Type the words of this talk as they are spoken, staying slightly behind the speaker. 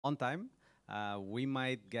on time. We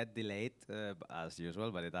might get delayed as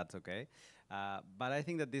usual, but that's okay. But I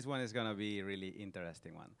think that this one is going to be a really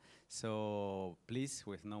interesting one. So please,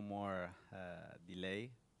 with no more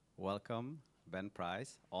delay, welcome Ben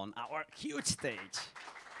Price on our huge stage.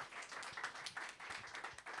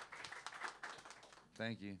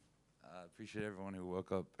 Thank you. Appreciate everyone who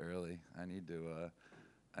woke up early. I need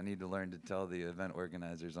to learn to tell the event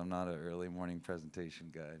organizers I'm not an early morning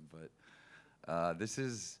presentation guy, but this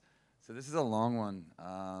is a long one.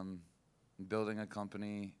 Building a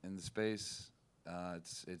company in the space,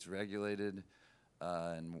 it's regulated,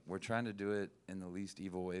 and we're trying to do it in the least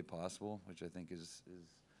evil way possible, which I think is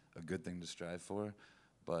a good thing to strive for.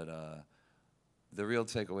 But the real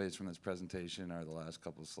takeaways from this presentation are the last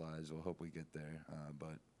couple of slides. We'll hope we get there,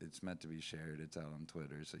 but it's meant to be shared. It's out on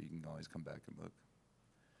Twitter, so you can always come back and look.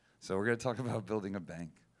 So we're going to talk about building a bank.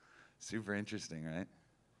 Super interesting, right?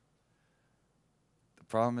 The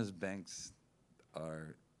problem is banks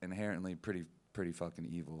are inherently pretty fucking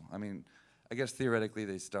evil. I mean, I guess theoretically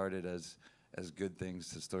they started as good things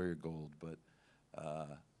to store your gold, but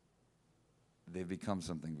they've become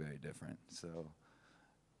something very different. So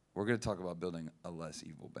we're going to talk about building a less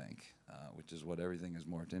evil bank, which is what everything is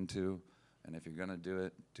morphed into. And if you're going to do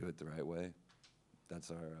it the right way.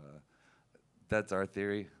 That's our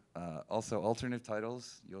theory. Also, alternative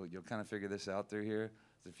titles. You'll kind of figure this out through here.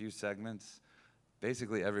 There's a few segments.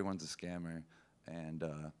 Basically, everyone's a scammer, and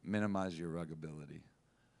minimize your ruggability.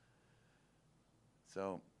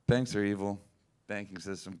 So banks are evil. Banking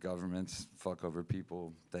system, governments fuck over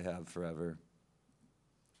people. They have forever.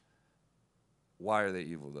 Why are they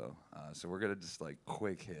evil though? So we're gonna just like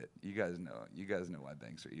quick hit. You guys know why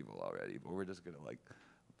banks are evil already, but we're just gonna like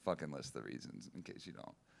fucking list the reasons in case you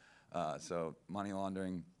don't. So money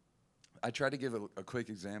laundering. I tried to give a quick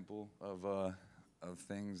example of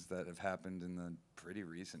things that have happened in the pretty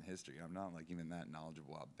recent history. I'm not like even that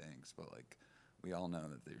knowledgeable about banks, but like we all know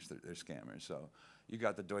that they're scammers. So you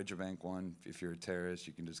got the Deutsche Bank one. If you're a terrorist,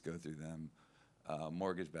 you can just go through them.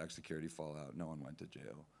 Mortgage-backed security fallout. No one went to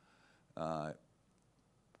jail.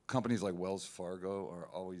 Companies like Wells Fargo are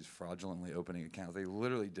always fraudulently opening accounts. They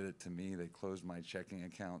literally did it to me. They closed my checking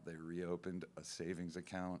account. They reopened a savings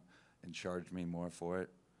account and charged me more for it.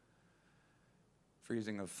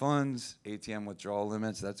 Freezing of funds, ATM withdrawal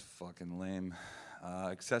limits, that's fucking lame.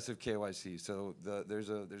 Excessive KYC. So there's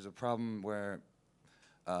a problem where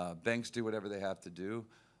banks do whatever they have to do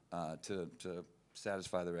to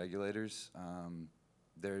satisfy the regulators.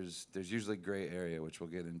 There's usually gray area, which we'll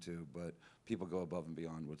get into, but people go above and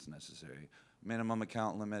beyond what's necessary. Minimum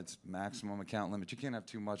account limits, maximum account limits. You can't have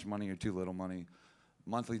too much money or too little money.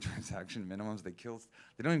 Monthly transaction minimums, they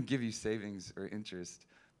don't even give you savings or interest,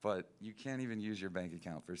 but you can't even use your bank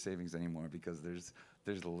account for savings anymore because there's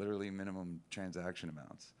literally minimum transaction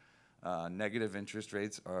amounts. Negative interest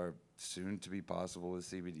rates are soon to be possible with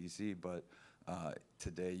CBDC, but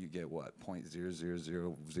today you get what,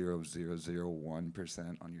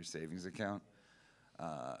 0.0000001% on your savings account.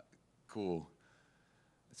 Cool,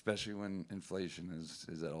 especially when inflation is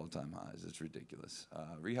at all-time highs. It's ridiculous.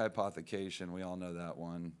 Rehypothecation, we all know that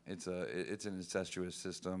one. It's an incestuous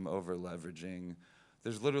system, over-leveraging.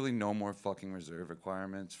 There's literally no more fucking reserve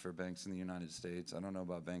requirements for banks in the United States. I don't know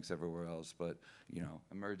about banks everywhere else, but you know,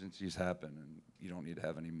 emergencies happen and you don't need to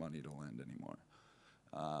have any money to lend anymore.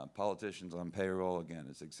 Politicians on payroll, again,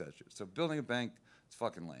 it's etc. So building a bank, it's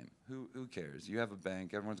fucking lame. Who cares? You have a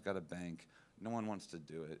bank, everyone's got a bank, no one wants to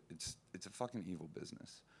do it. It's a fucking evil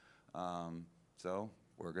business. So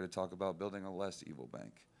we're gonna talk about building a less evil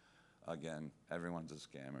bank. Again, everyone's a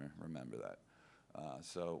scammer, remember that.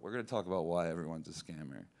 So we're gonna talk about why everyone's a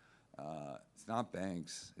scammer. It's not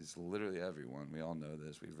banks, it's literally everyone. We all know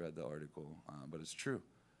this, we've read the article, but it's true.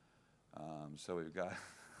 So we've got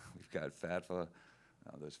FATFA,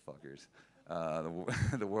 oh, those fuckers.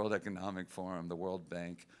 The World Economic Forum, the World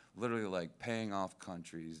Bank, literally like paying off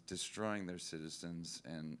countries, destroying their citizens,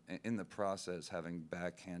 and in the process having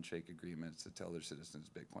back handshake agreements to tell their citizens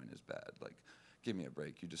Bitcoin is bad. Like, give me a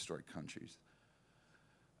break, you destroyed countries.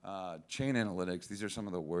 Chain analytics, these are some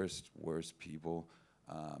of the worst people.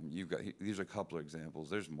 These are a couple of examples,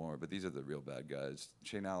 there's more, but these are the real bad guys.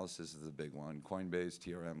 Chainalysis is the big one, Coinbase,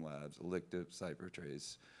 TRM Labs, Elliptic,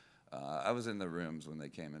 Cybertrace. I was in the rooms when they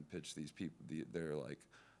came and pitched these people,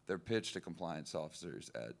 their pitch to compliance officers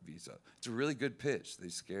at Visa. It's a really good pitch. They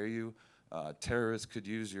scare you. Terrorists could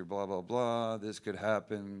use your blah, blah, blah. This could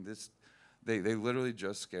happen. They literally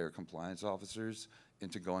just scare compliance officers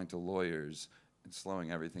into going to lawyers and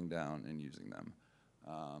slowing everything down and using them.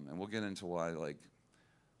 And we'll get into why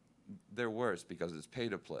they're worse because it's pay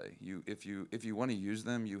to play. If you want to use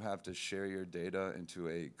them, you have to share your data into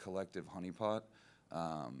a collective honeypot.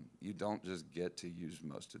 You don't just get to use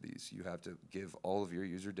most of these. You have to give all of your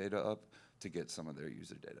user data up to get some of their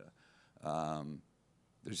user data.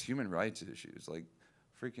 There's human rights issues. Like,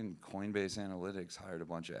 freaking Coinbase Analytics hired a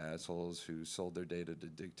bunch of assholes who sold their data to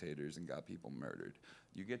dictators and got people murdered.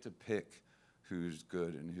 You get to pick who's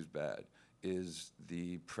good and who's bad. Is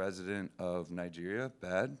the president of Nigeria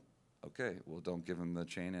bad? Okay, well, don't give him the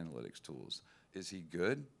chain analytics tools. Is he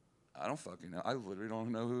good? I don't fucking know. I literally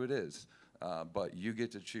don't know who it is. But you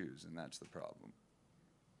get to choose, and that's the problem.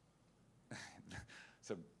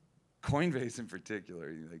 So Coinbase in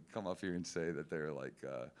particular, they come up here and say that they're like,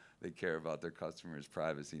 they care about their customers'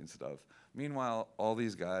 privacy and stuff. Meanwhile, all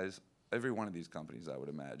these guys, every one of these companies, I would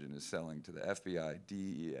imagine, is selling to the FBI,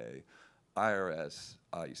 DEA, IRS,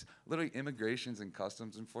 ICE, literally immigrations and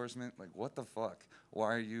customs enforcement. Like, what the fuck?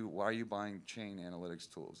 Why are you buying chain analytics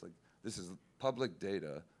tools? Like, this is public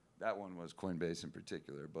data. That one was Coinbase in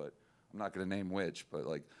particular, but I'm not going to name which. But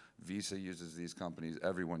like, Visa uses these companies.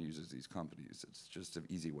 Everyone uses these companies. It's just an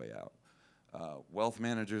easy way out. Wealth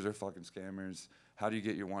managers are fucking scammers. How do you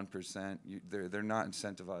get your 1%? They're not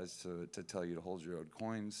incentivized to tell you to hold your own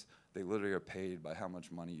coins. They literally are paid by how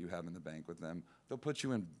much money you have in the bank with them. They'll put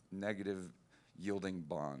you in negative yielding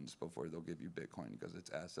bonds before they'll give you Bitcoin because it's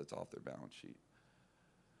assets off their balance sheet.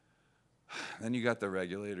 Then you got the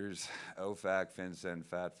regulators, OFAC, FinCEN,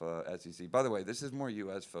 FATFA, SEC. By the way, this is more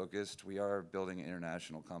US focused. We are building an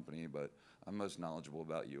international company, but I'm most knowledgeable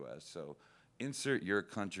about US. So insert your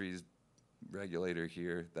country's regulator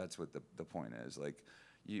here. That's what the point is. Like,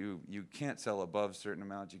 you can't sell above certain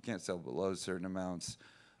amounts. You can't sell below certain amounts.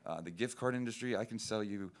 The gift card industry, I can sell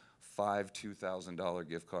you 5 $2,000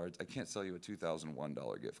 gift cards. I can't sell you a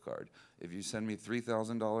 $2,001 gift card. If you send me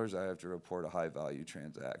 $3,000, I have to report a high value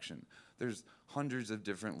transaction. There's hundreds of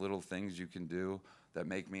different little things you can do that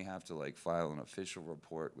make me have to like file an official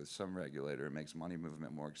report with some regulator. It makes money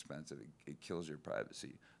movement more expensive. It kills your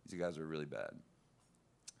privacy. These guys are really bad.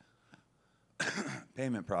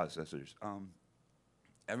 Payment processors.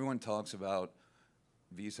 Everyone talks about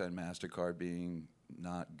Visa and MasterCard being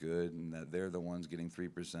not good and that they're the ones getting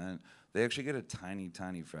 3%. They actually get a tiny,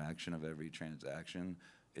 tiny fraction of every transaction.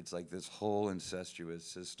 It's like this whole incestuous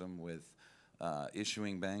system with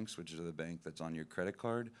issuing banks, which are the bank that's on your credit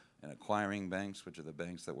card, and acquiring banks, which are the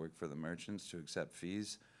banks that work for the merchants to accept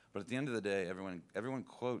fees. But at the end of the day, everyone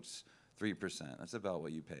quotes 3%. That's about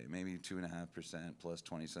what you pay, maybe 2.5% plus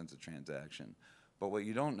 20 cents a transaction. But what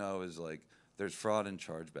you don't know is like there's fraud and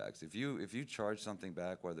chargebacks. If you charge something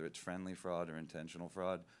back, whether it's friendly fraud or intentional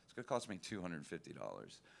fraud, it's going to cost me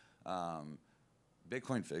 $250.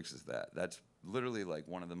 Bitcoin fixes that. That's literally like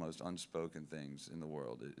one of the most unspoken things in the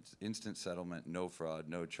world. It's instant settlement, no fraud,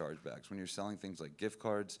 no chargebacks. When you're selling things like gift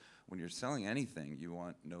cards, when you're selling anything, you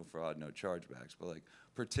want no fraud, no chargebacks. But like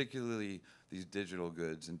particularly these digital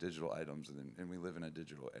goods and digital items, and we live in a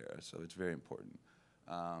digital era, so it's very important.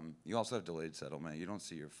 You also have delayed settlement. You don't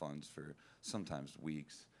see your funds for sometimes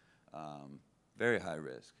weeks. Very high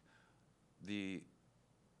risk.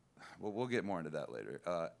 Well, we'll get more into that later.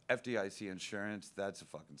 FDIC insurance, that's a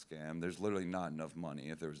fucking scam. There's literally not enough money.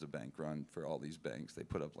 If there was a bank run for all these banks, they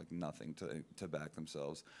put up like nothing to back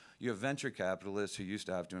themselves. You have venture capitalists who used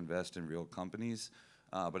to have to invest in real companies,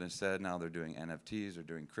 but instead now they're doing NFTs or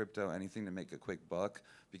doing crypto, anything to make a quick buck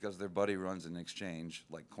because their buddy runs an exchange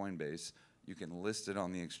like Coinbase. You can list it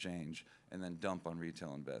on the exchange and then dump on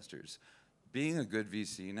retail investors. Being a good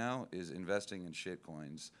VC now is investing in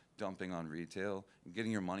shitcoins, dumping on retail, and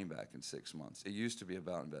getting your money back in 6 months. It used to be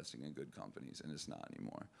about investing in good companies, and it's not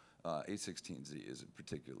anymore. A16Z is a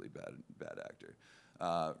particularly bad actor.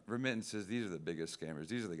 Remittances, these are the biggest scammers.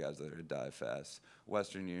 These are the guys that are die fast.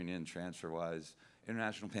 Western Union, TransferWise,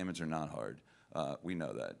 international payments are not hard. We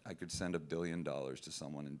know that. I could send $1 billion to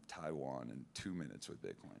someone in Taiwan in 2 minutes with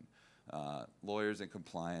Bitcoin. Lawyers and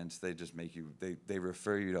compliance, they just make you, they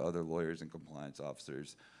refer you to other lawyers and compliance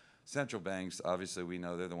officers. Central banks, obviously we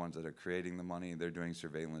know they're the ones that are creating the money. They're doing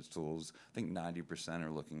surveillance tools. I think 90%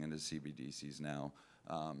 are looking into CBDCs now.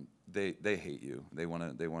 They hate you. They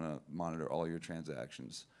want to monitor all your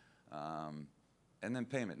transactions. And then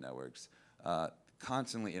payment networks.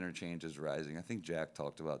 Constantly interchange is rising. I think Jack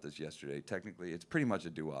talked about this yesterday. Technically, it's pretty much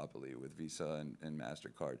a duopoly with Visa and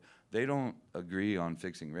MasterCard. They don't agree on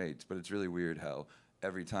fixing rates, but it's really weird how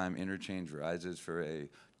every time interchange rises for a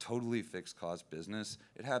totally fixed cost business,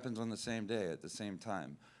 it happens on the same day at the same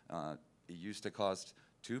time. It used to cost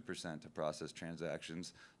 2% to process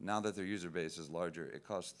transactions. Now that their user base is larger, it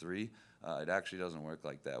costs 3%. It actually doesn't work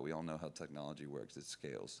like that. We all know how technology works. It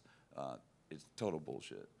scales. It's total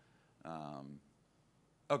bullshit.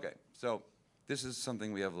 Okay, so this is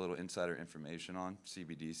something we have a little insider information on,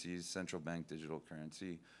 CBDCs, central bank digital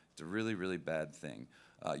currency. It's a really, really bad thing.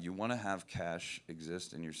 You want to have cash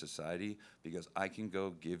exist in your society because I can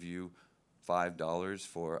go give you $5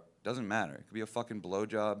 for, doesn't matter. It could be a fucking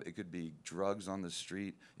blowjob. It could be drugs on the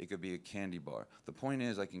street. It could be a candy bar. The point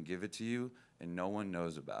is I can give it to you and no one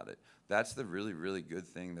knows about it. That's the really, really good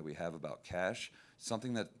thing that we have about cash.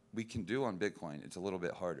 Something that we can do on Bitcoin. It's a little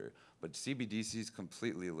bit harder. But CBDCs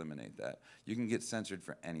completely eliminate that. You can get censored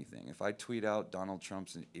for anything. If I tweet out Donald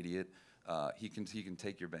Trump's an idiot, he can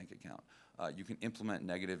take your bank account. You can implement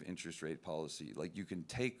negative interest rate policy. Like you can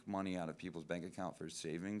take money out of people's bank account for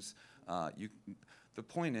savings. The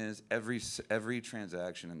point is every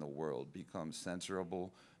transaction in the world becomes censorable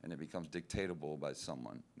and it becomes dictatable by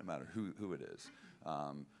someone, no matter who it is.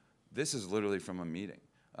 This is literally from a meeting.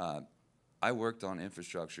 I worked on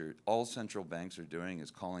infrastructure. All central banks are doing is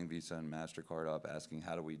calling Visa and MasterCard up asking,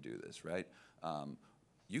 how do we do this, right?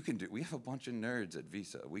 We have a bunch of nerds at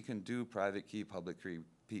Visa. We can do private key, public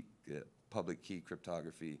key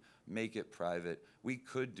cryptography, make it private. We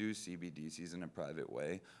could do CBDCs in a private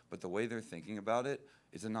way, but the way they're thinking about it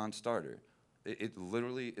is a non-starter. It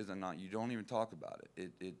literally is you don't even talk about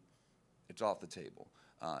it. It's off the table.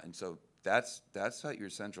 And so that's what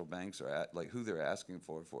your central banks are at, like who they're asking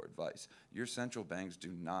for advice. Your central banks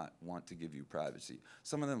do not want to give you privacy.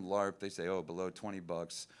 Some of them LARP, they say, oh, below 20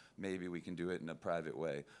 bucks, maybe we can do it in a private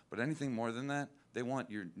way. But anything more than that, they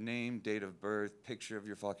want your name, date of birth, picture of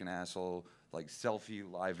your fucking asshole, like selfie,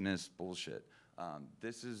 liveness, bullshit.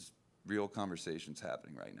 This is real conversations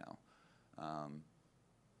happening right now.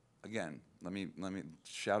 Again, let me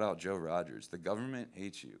shout out Joe Rogers. The government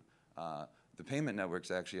hates you. The payment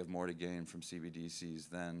networks actually have more to gain from CBDCs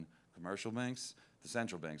than commercial banks. The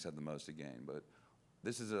central banks have the most to gain, but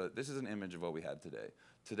this is an image of what we had today.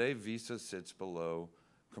 Today, Visa sits below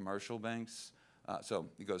commercial banks. So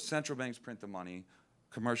it goes, central banks print the money,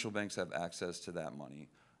 commercial banks have access to that money.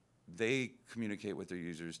 They communicate with their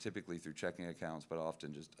users typically through checking accounts, but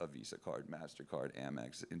often just a Visa card, MasterCard,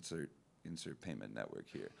 Amex, insert payment network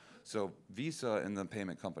here. So Visa and the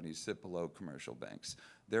payment companies sit below commercial banks.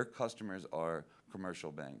 Their customers are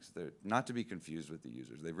commercial banks. They're not to be confused with the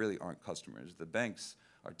users. They really aren't customers. The banks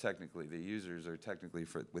are technically, the users are technically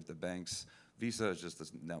with the banks. Visa is just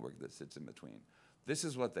this network that sits in between. This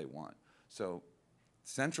is what they want. So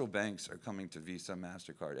central banks are coming to Visa,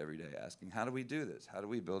 MasterCard every day asking, how do we do this? How do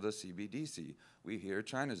we build a CBDC? We hear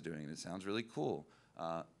China's doing it. It sounds really cool.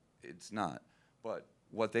 It's not. But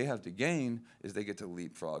what they have to gain is they get to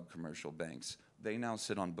leapfrog commercial banks. They now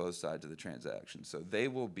sit on both sides of the transaction. So they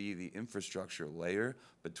will be the infrastructure layer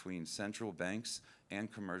between central banks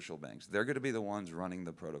and commercial banks. They're going to be the ones running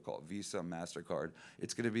the protocol, Visa, MasterCard.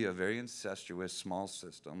 It's going to be a very incestuous small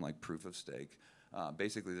system like proof of stake.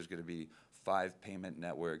 Basically, there's going to be 5 payment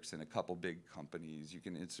networks and a couple big companies. You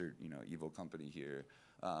can insert, evil company here.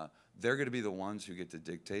 They're going to be the ones who get to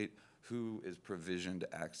dictate who is provisioned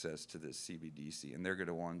access to this CBDC, and they're going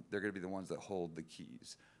to be the ones that hold the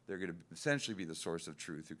keys. They're going to essentially be the source of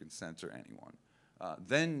truth who can censor anyone.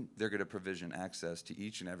 Then they're going to provision access to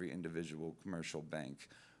each and every individual commercial bank,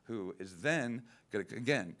 who is then going to,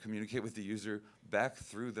 again, communicate with the user back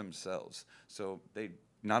through themselves. So they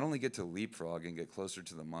not only get to leapfrog and get closer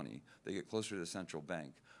to the money, they get closer to the central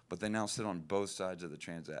bank, but they now sit on both sides of the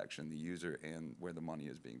transaction, the user and where the money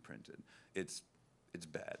is being printed. It's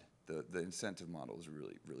bad. The incentive model is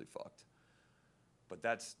really, really fucked. But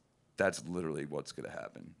that's literally what's going to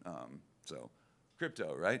happen. So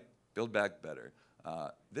crypto, right? Build back better.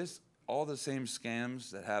 All the same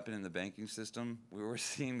scams that happen in the banking system, we were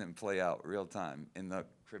seeing them play out real time in the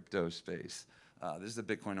crypto space. This is a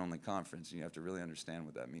Bitcoin-only conference, and you have to really understand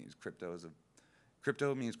what that means.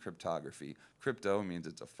 Crypto means cryptography. Crypto means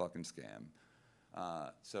it's a fucking scam.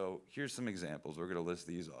 So here's some examples. We're going to list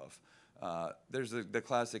these off. There's the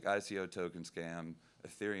classic ICO token scam,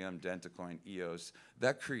 Ethereum, Dentacoin, EOS.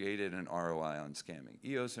 That created an ROI on scamming.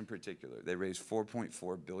 EOS in particular, they raised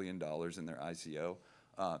 $4.4 billion in their ICO,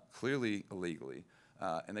 clearly illegally,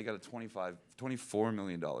 and they got a $24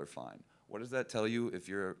 million fine. What does that tell you if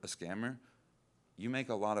you're a scammer? You make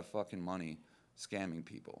a lot of fucking money scamming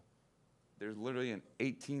people. There's literally an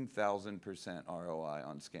 18,000% ROI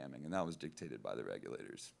on scamming, and that was dictated by the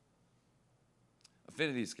regulators.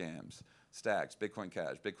 Affinity scams, stacks, Bitcoin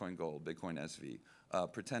Cash, Bitcoin Gold, Bitcoin SV,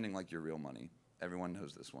 pretending like you're real money. Everyone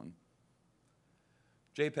knows this one.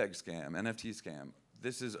 JPEG scam, NFT scam.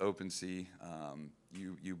 This is OpenSea.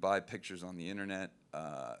 You buy pictures on the internet.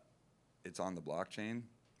 It's on the blockchain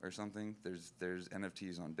or something. There's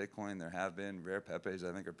NFTs on Bitcoin. There have been. Rare Pepes,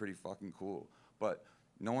 I think, are pretty fucking cool. But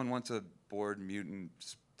No one wants a bored mutant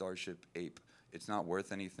starship ape. It's not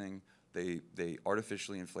worth anything. They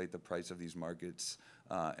artificially inflate the price of these markets,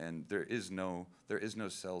 and there is no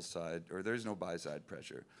sell side, or there is no buy side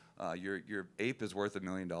pressure. Your ape is worth $1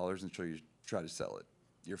 million until you try to sell it.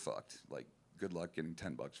 You're fucked. Like, good luck getting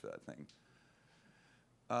 $10 for that thing.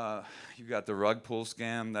 You've got the rug pull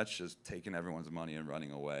scam. That's just taking everyone's money and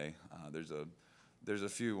running away. There's a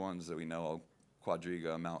few ones that we know: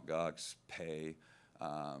 Quadriga, Mt. Gox, Pay.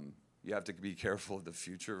 You have to be careful of the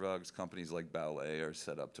future rugs. Companies like Ballet are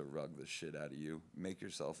set up to rug the shit out of you. Make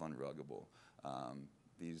yourself unruggable.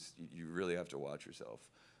 You really have to watch yourself.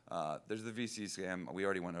 There's the VC scam. We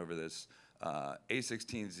already went over this.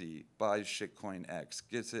 A16Z buys shitcoin X,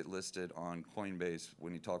 gets it listed on Coinbase.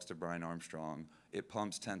 When he talks to Brian Armstrong, it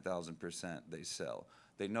pumps 10,000%. They sell.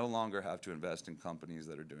 They no longer have to invest in companies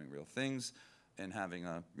that are doing real things and having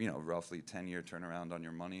a roughly 10-year turnaround on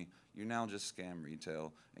your money. You now just scam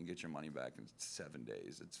retail and get your money back in 7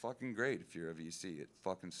 days. It's fucking great if you're a VC. It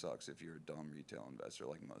fucking sucks if you're a dumb retail investor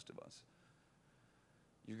like most of us.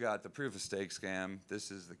 You got the proof of stake scam. This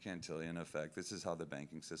is the Cantillon effect. This is how the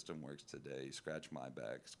banking system works today. You scratch my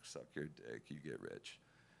back, suck your dick, you get rich.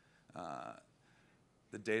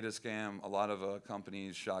 The data scam, a lot of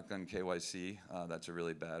companies shotgun KYC. That's a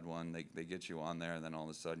really bad one. They get you on there, and then all of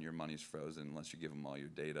a sudden your money's frozen unless you give them all your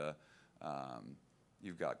data.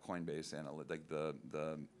 You've got Coinbase Analytic,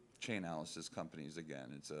 the chain analysis companies.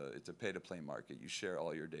 Again, it's a pay-to-play market. You share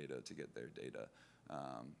all your data to get their data.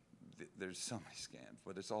 There's so many scams,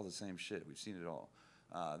 but it's all the same shit. We've seen it all.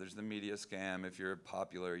 There's the media scam. If you're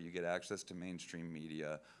popular, you get access to mainstream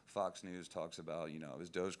media. Fox News talks about, is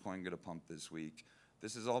Dogecoin going to pump this week?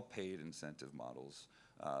 This is all paid incentive models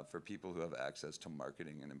for people who have access to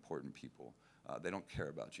marketing and important people. They don't care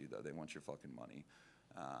about you, though. They want your fucking money.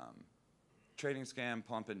 Trading scam,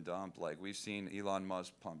 pump and dump. Like, we've seen Elon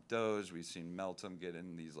Musk pump Doge. We've seen Meltem get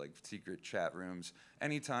in these like secret chat rooms.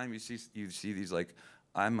 Anytime you see these like,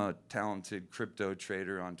 I'm a talented crypto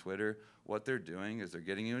trader on Twitter, what they're doing is they're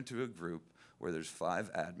getting you into a group where there's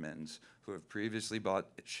 5 admins who have previously bought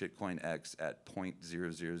shitcoin X at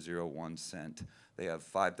 0.0001 cent. They have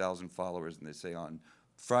 5,000 followers, and they say on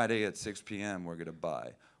Friday at 6 p.m. we're gonna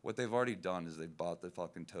buy. What they've already done is they've bought the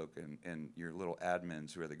fucking token, and your little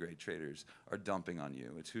admins, who are the great traders, are dumping on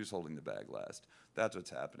you. It's who's holding the bag last. That's what's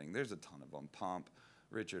happening. There's a ton of them. Pomp,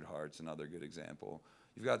 Richard Hart's another good example.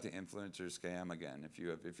 You've got the influencer scam. Again, if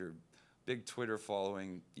you're big Twitter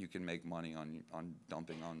following, you can make money on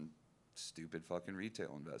dumping on stupid fucking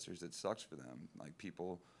retail investors. It sucks for them. Like,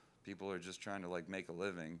 people are just trying to like make a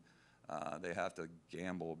living. They have to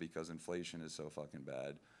gamble because inflation is so fucking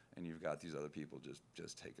bad, and you've got these other people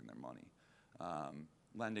just taking their money.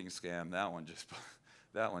 Lending scam.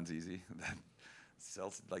 That one's easy.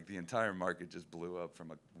 Like, the entire market just blew up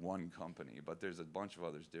from one company, but there's a bunch of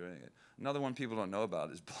others doing it. Another one people don't know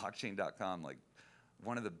about is blockchain.com, like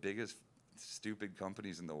one of the biggest stupid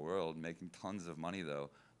companies in the world, making tons of money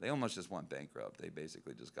though. They almost just went bankrupt. They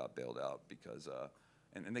basically just got bailed out because,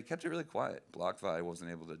 and they kept it really quiet. BlockFi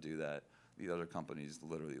wasn't able to do that. The other companies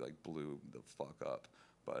literally like blew the fuck up.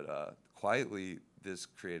 But quietly, this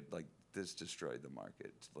destroyed the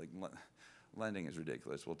market. Like, lending is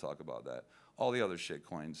ridiculous. We'll talk about that. All the other shit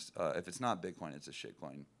coins, if it's not Bitcoin, it's a shit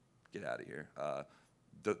coin. Get out of here.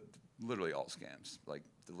 Literally all scams. Like,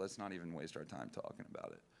 let's not even waste our time talking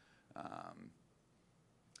about it.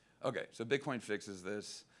 Okay, so Bitcoin fixes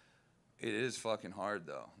this. It is fucking hard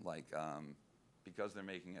though. Like, because they're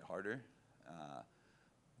making it harder.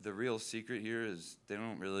 The real secret here is they're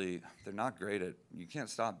not great at, you can't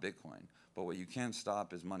stop Bitcoin, but what you can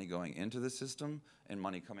stop is money going into the system and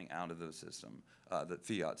money coming out of the system, the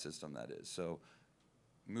fiat system, that is. So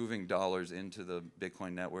moving dollars into the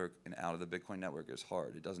Bitcoin network and out of the Bitcoin network is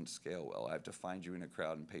hard. It doesn't scale well. I have to find you in a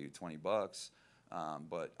crowd and pay you 20 bucks,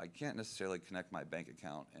 but I can't necessarily connect my bank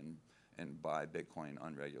account and buy Bitcoin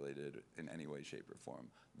unregulated in any way, shape, or form.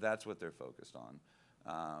 That's what they're focused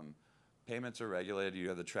on. Payments are regulated. You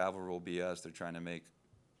have the travel rule BS. They're trying to make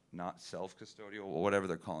not self-custodial, or whatever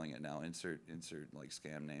they're calling it now. Insert like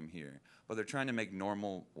scam name here. But they're trying to make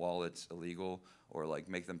normal wallets illegal, or like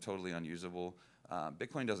make them totally unusable.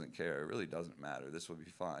 Bitcoin doesn't care. It really doesn't matter. This will be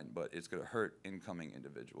fine, but it's going to hurt incoming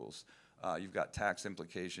individuals. You've got tax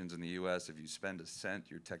implications in the U.S. If you spend a cent,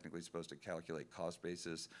 you're technically supposed to calculate cost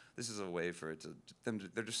basis. This is a way for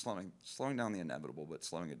they're just slowing down the inevitable, but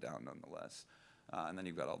slowing it down nonetheless. And then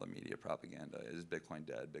you've got all the media propaganda. Is Bitcoin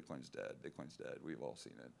dead? Bitcoin's dead. Bitcoin's dead. We've all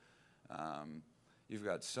seen it. You've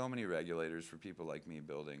got so many regulators for people like me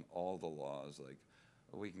building all the laws. Like,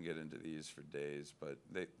 we can get into these for days, but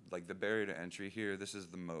like the barrier to entry here, this is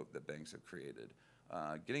the moat that banks have created.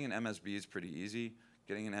 Getting an MSB is pretty easy.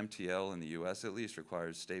 Getting an MTL in the US at least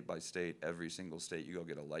requires state by state. Every single state you go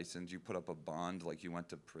get a license. You put up a bond like you went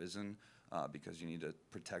to prison because you need to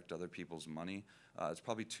protect other people's money. It's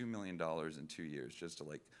probably $2 million in 2 years just to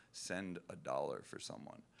like send $1 for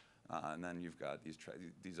someone. And then you've got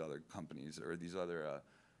these other companies or these other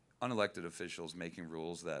unelected officials making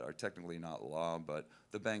rules that are technically not law, but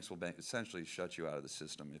the banks will essentially shut you out of the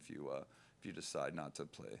system if you decide not to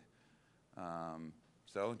play.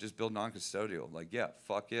 So just build non-custodial. Like, yeah,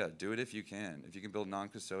 fuck yeah, do it if you can. If you can build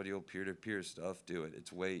non-custodial peer-to-peer stuff, do it.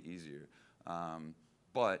 It's way easier.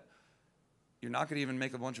 But you're not going to even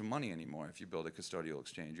make a bunch of money anymore if you build a custodial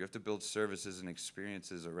exchange. You have to build services and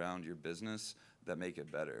experiences around your business that make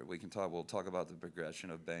it better. We'll talk about the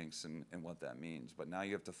progression of banks and what that means, but now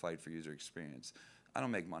you have to fight for user experience. I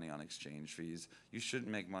don't make money on exchange fees. You shouldn't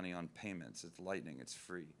make money on payments. It's Lightning, it's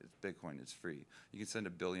free. It's Bitcoin, it's free. You can send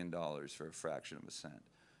 $1 billion for a fraction of a cent.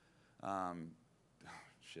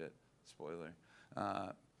 Shit, spoiler.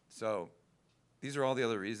 So these are all the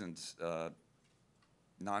other reasons.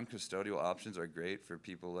 Non-custodial options are great for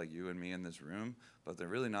people like you and me in this room, but they're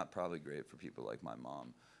really not probably great for people like my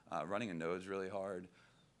mom. Running a node's really hard.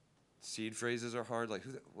 Seed phrases are hard. Like,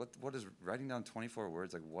 what is writing down 24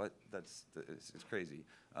 words? Like, what? It's crazy.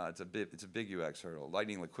 It's a big UX hurdle.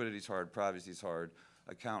 Lightning liquidity's hard. Privacy's hard.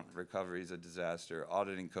 Account recovery is a disaster.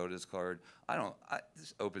 Auditing code is hard.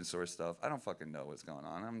 This open source stuff, I don't fucking know what's going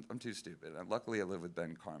on. I'm too stupid. Luckily, I live with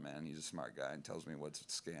Ben Carman. He's a smart guy and tells me what's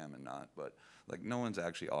scam and not. But like, no one's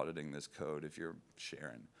actually auditing this code if you're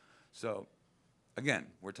sharing. So, again,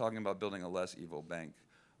 we're talking about building a less evil bank.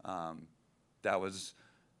 That was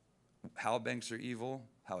how banks are evil,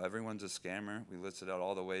 how everyone's a scammer. We listed out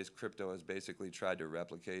all the ways crypto has basically tried to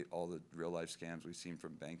replicate all the real-life scams we've seen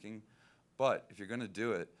from banking. But if you're going to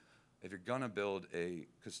do it, if you're going to build a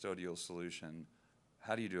custodial solution,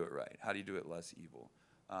 how do you do it right? How do you do it less evil?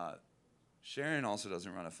 Sharon also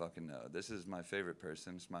doesn't run a fucking node. This is my favorite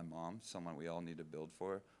person. It's my mom, someone we all need to build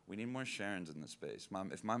for. We need more Sharons in the space.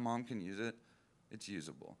 If my mom can use it, it's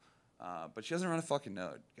usable. But she doesn't run a fucking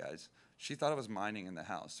node, guys. She thought I was mining in the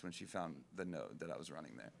house when she found the node that I was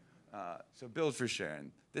running there. So build for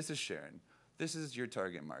Sharon. This is Sharon. This is your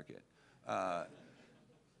target market.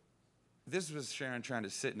 This was Sharon trying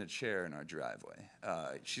to sit in a chair in our driveway.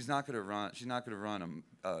 She's not going to run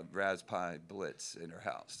a Raspberry Blitz in her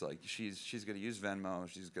house. Like, she's going to use Venmo.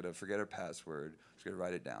 She's going to forget her password. She's going to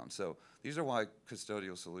write it down. So these are why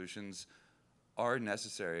custodial solutions are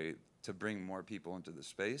necessary to bring more people into the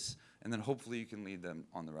space, and then hopefully you can lead them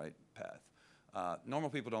on the right path. Normal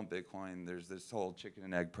people don't Bitcoin. There's this whole chicken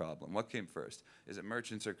and egg problem. What came first? Is it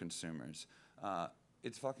merchants or consumers?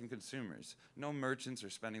 It's fucking consumers. No merchants are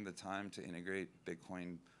spending the time to integrate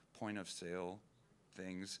Bitcoin point of sale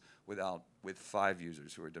things with 5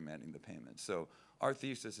 users who are demanding the payment. So our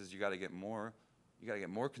thesis is you got to get more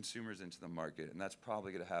consumers into the market, and that's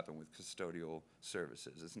probably going to happen with custodial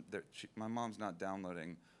services. My mom's not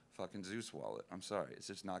downloading fucking Zeus wallet. I'm sorry, it's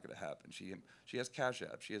just not going to happen. She has Cash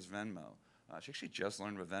App. She has Venmo. She actually just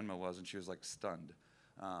learned what Venmo was, and she was like stunned.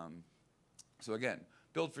 So again,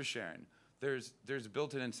 build for Sharon. There's a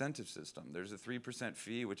built-in incentive system. There's a 3%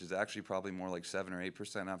 fee, which is actually probably more like 7 or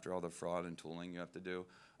 8% after all the fraud and tooling you have to do.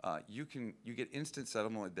 You get instant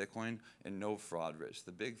settlement with Bitcoin and no fraud risk.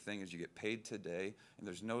 The big thing is you get paid today, and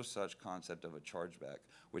there's no such concept of a chargeback,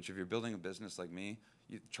 which if you're building a business like me,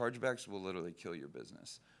 chargebacks will literally kill your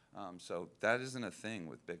business. So that isn't a thing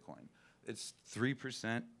with Bitcoin. It's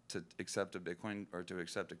 3% to accept a Bitcoin or to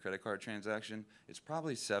accept a credit card transaction. It's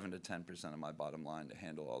probably 7 to 10% of my bottom line to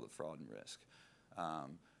handle all the fraud and risk.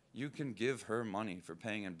 You can give her money for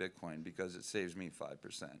paying in Bitcoin because it saves me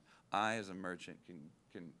 5%. I, as a merchant, can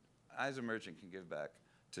give back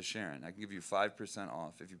to Sharon. I can give you 5%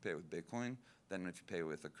 off if you pay with Bitcoin than if you pay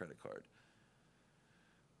with a credit card.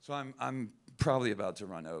 So I'm probably about to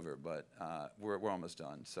run over, but we're almost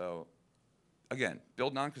done. So again,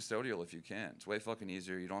 build non-custodial if you can. It's way fucking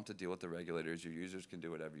easier. You don't have to deal with the regulators. Your users can do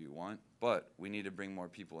whatever you want. But we need to bring more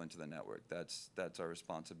people into the network. That's our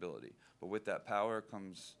responsibility. But with that power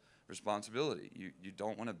comes responsibility. You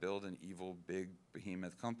don't want to build an evil, big,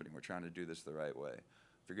 behemoth company. We're trying to do this the right way.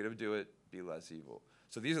 If you're going to do it, be less evil.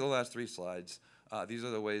 So these are the last 3 slides. These are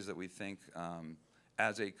the ways that we think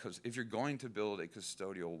if you're going to build a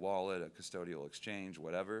custodial wallet, a custodial exchange,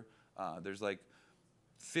 whatever, there's like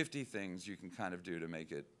 50 things you can kind of do to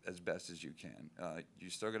make it as best as you can. You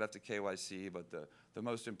still gonna have to KYC, but the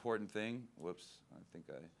most important thing,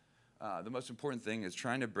 the most important thing is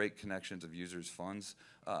trying to break connections of users' funds.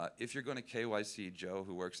 If you're gonna KYC Joe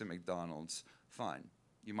who works at McDonald's, fine,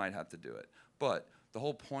 you might have to do it. But The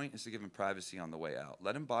whole point is to give him privacy on the way out.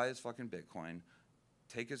 Let him buy his fucking Bitcoin,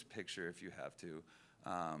 take his picture if you have to.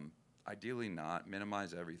 Ideally not,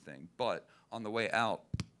 minimize everything. But on the way out,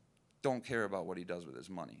 don't care about what he does with his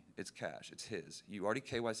money. It's cash, it's his. You already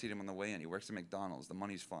KYC'd him on the way in. He works at McDonald's, the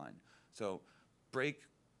money's fine. So break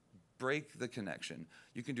the connection.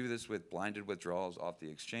 You can do this with blinded withdrawals off the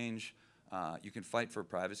exchange. You can fight for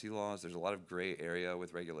privacy laws. There's a lot of gray area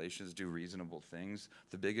with regulations, do reasonable things.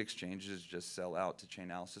 The big exchanges just sell out to chain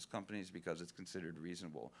analysis companies because it's considered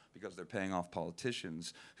reasonable, because they're paying off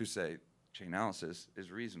politicians who say chain analysis is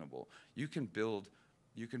reasonable. You can build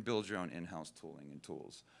your own in-house tooling and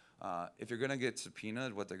tools. If you're gonna get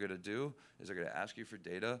subpoenaed, what they're gonna do is they're gonna ask you for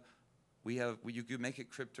data. You could make it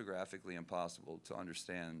cryptographically impossible to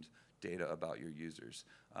understand data about your users.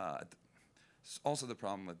 It's also the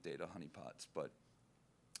problem with data honeypots, but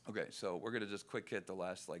okay, so we're gonna just quick hit the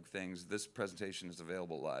last things. This presentation is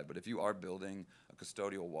available live, but if you are building a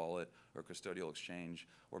custodial wallet or custodial exchange,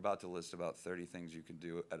 we're about to list about 30 things you can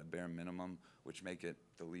do at a bare minimum, which make it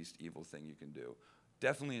the least evil thing you can do.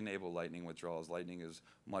 Definitely enable Lightning withdrawals. Lightning is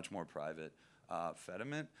much more private.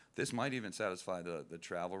 Fediment, this might even satisfy the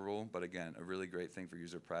travel rule, but again, a really great thing for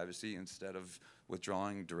user privacy. Instead of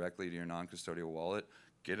withdrawing directly to your non-custodial wallet,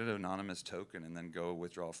 get an anonymous token and then go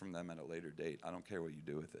withdraw from them at a later date. I don't care what you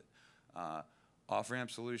do with it. Off-ramp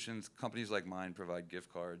solutions, companies like mine provide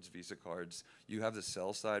gift cards, Visa cards. You have the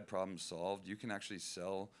sell side problem solved. You can actually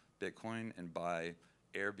sell Bitcoin and buy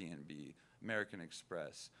Airbnb, American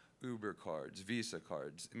Express, Uber cards, Visa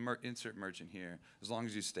cards, insert merchant here, as long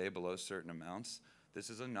as you stay below certain amounts.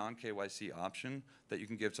 This is a non-KYC option that you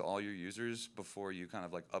can give to all your users before you kind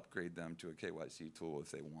of upgrade them to a KYC tool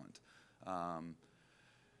if they want.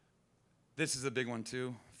 This is a big one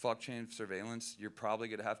too, fuck chain surveillance. You're probably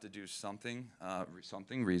gonna have to do something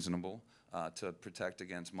reasonable to protect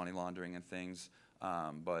against money laundering and things,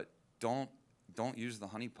 but don't use the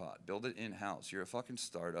honeypot. Build it in-house. You're a fucking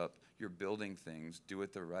startup. You're building things. Do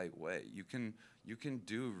it the right way. You can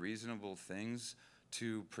do reasonable things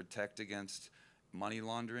to protect against money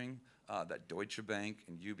laundering that Deutsche Bank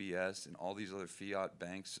and UBS and all these other fiat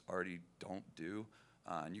banks already don't do.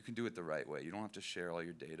 And you can do it the right way. You don't have to share all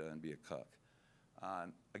your data and be a cuck.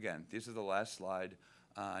 Again, this is the last slide.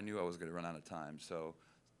 I knew I was going to run out of time. So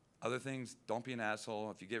other things, don't be an asshole.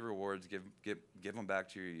 If you get rewards, give them back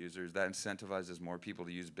to your users. That incentivizes more people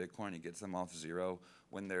to use Bitcoin. It gets them off 0.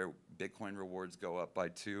 When their Bitcoin rewards go up by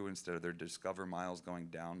 2 instead of their Discover miles going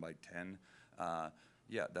down by 10,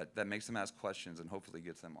 yeah, that makes them ask questions and hopefully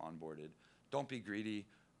gets them onboarded. Don't be greedy.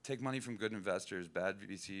 Take money from good investors. Bad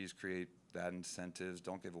VCs create bad incentives.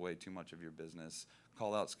 Don't give away too much of your business.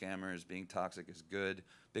 Call out scammers. Being toxic is good.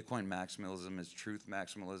 Bitcoin maximalism is truth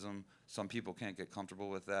maximalism. Some people can't get comfortable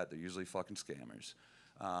with that. They're usually fucking scammers.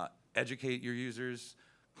 Educate your users.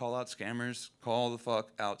 Call out scammers. Call the fuck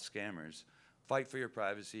out scammers. Fight for your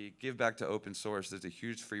privacy. Give back to open source. There's a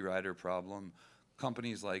huge free rider problem.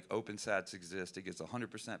 Companies like OpenSats exist. It gets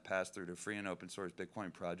 100% passed through to free and open source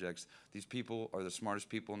Bitcoin projects. These people are the smartest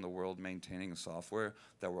people in the world maintaining software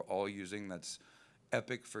that we're all using that's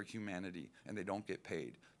epic for humanity, and they don't get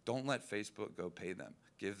paid. Don't let Facebook go pay them.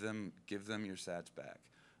 Give them your sats back.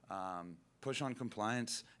 Push on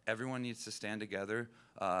compliance. Everyone needs to stand together.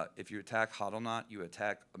 If you attack HODLNOT, you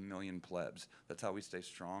attack a million plebs. That's how we stay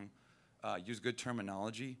strong. Use good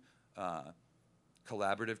terminology.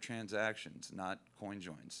 Collaborative transactions, not coin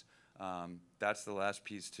joins. That's the last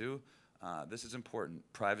piece too. This is important.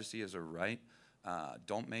 Privacy is a right.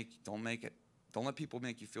 Don't let people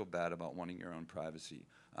make you feel bad about wanting your own privacy.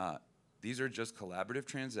 These are just collaborative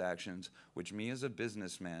transactions, which me as a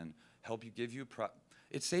businessman help you give you.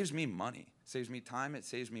 It saves me money. It saves me time. It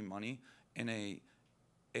saves me money. And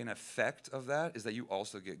an effect of that is that you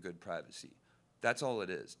also get good privacy. That's all it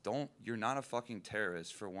is. You're not a fucking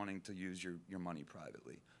terrorist for wanting to use your money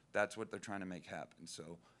privately. That's what they're trying to make happen.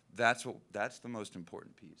 So that's the most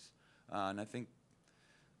important piece. And I think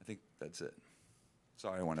that's it.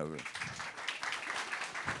 Sorry, I went over.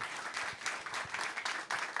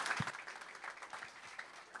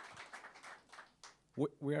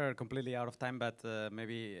 We are completely out of time, but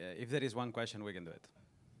maybe if there is one question, we can do it.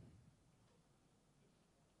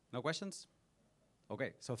 No questions?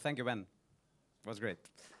 Okay, so thank you, Ben. It was great.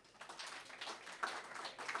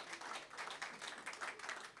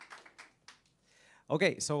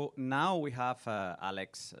 Okay, so now we have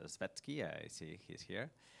Aleks Svetski. I see he's here.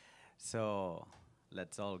 So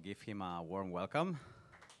let's all give him a warm welcome.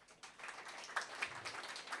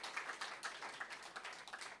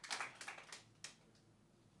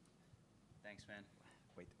 Thanks, man.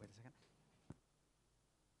 Wait a second.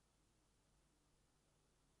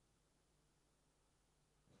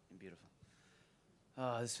 beautiful.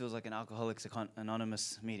 Oh, this feels like an Alcoholics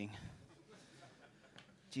Anonymous meeting.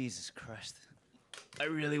 Jesus Christ. I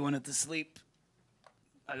really wanted to sleep.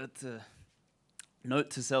 I got to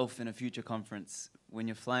note to self in a future conference, when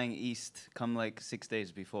you're flying east, come like 6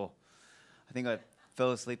 days before. I think I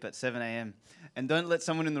fell asleep at 7 a.m. And don't let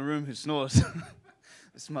someone in the room who snores.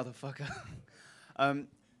 This motherfucker.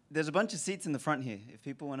 There's a bunch of seats in the front here. If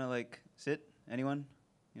people want to like sit, anyone,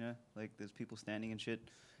 you know, like there's people standing and shit,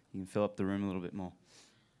 you can fill up the room a little bit more.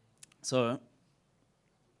 So,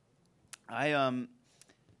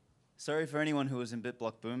 sorry for anyone who was in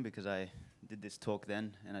BitBlock Boom, because I did this talk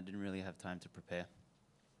then and I didn't really have time to prepare.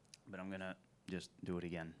 But I'm gonna just do it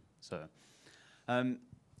again. So,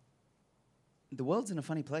 the world's in a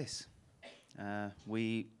funny place.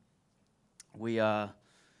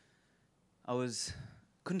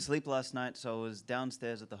 Couldn't sleep last night, so I was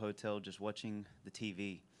downstairs at the hotel just watching the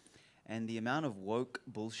TV. And the amount of woke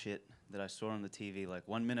bullshit that I saw on the TV, like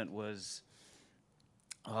 1 minute was,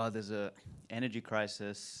 oh, there's a energy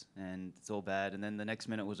crisis and it's all bad. And then the next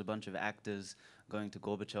minute was a bunch of actors going to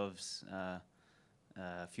Gorbachev's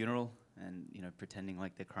funeral and, you know, pretending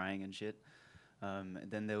like they're crying and shit.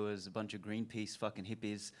 Then there was a bunch of Greenpeace fucking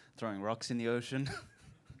hippies throwing rocks in the ocean.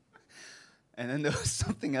 And then there was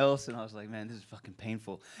something else, and I was like, man, this is fucking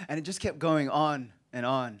painful. And it just kept going on. And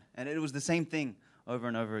it was the same thing over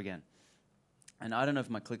and over again. And I don't know if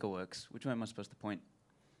my clicker works. Which way am I supposed to point?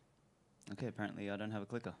 Okay, apparently I don't have a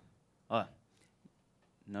clicker. Oh,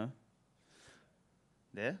 no?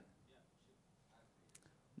 There?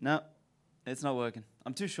 No, it's not working.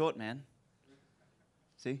 I'm too short, man.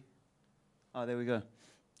 See? Oh, there we go.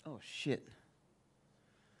 Oh, shit.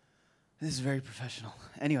 This is very professional.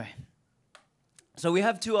 Anyway. So we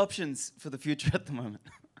have two options for the future at the moment.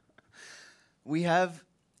 We have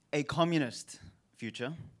a communist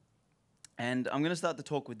future. And I'm going to start the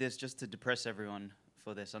talk with this just to depress everyone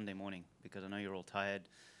for their Sunday morning, because I know you're all tired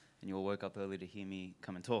and you all woke up early to hear me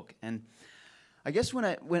come and talk. And I guess when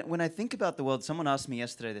I think about the world, someone asked me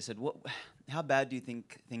yesterday, they said, how bad do you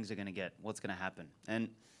think things are going to get? What's going to happen? And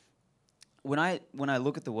when I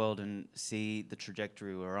look at the world and see the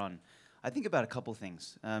trajectory we're on, I think about a couple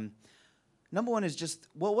things. Number one is just,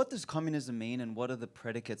 well, what does communism mean, and what are the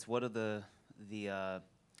predicates, what are the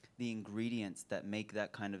ingredients that make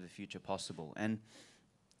that kind of a future possible? And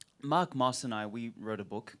Mark Moss and I, we wrote a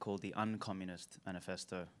book called the UnCommunist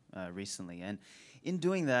Manifesto recently. And in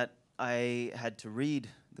doing that, I had to read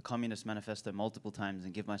the Communist Manifesto multiple times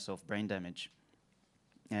and give myself brain damage,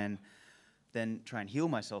 and then try and heal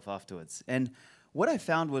myself afterwards. And what I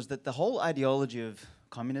found was that the whole ideology of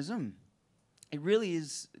communism, it really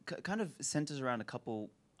is kind of centers around a couple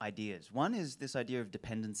ideas. One is this idea of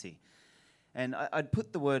dependency. And I'd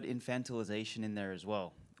put the word infantilization in there as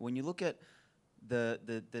well. When you look at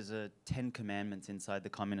there's a 10 commandments inside the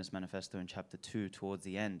Communist Manifesto in chapter 2 towards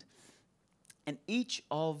the end. And each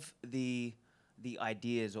of the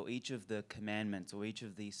ideas, or each of the commandments, or each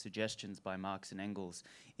of the suggestions by Marx and Engels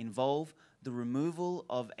involve the removal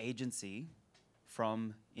of agency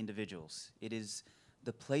from individuals. It is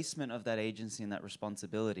the placement of that agency and that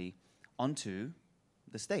responsibility onto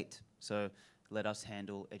the state. So let us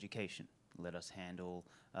handle education. Let us handle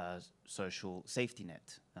social safety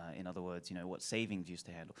net. In other words, you know, what savings used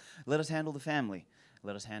to handle. Let us handle the family.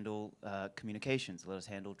 Let us handle communications. Let us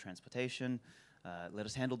handle transportation. Let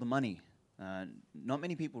us handle the money. Not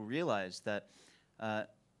many people realize that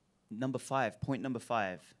point number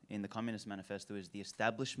 5 in the Communist Manifesto is the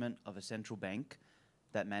establishment of a central bank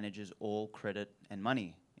that manages all credit and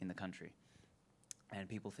money in the country. And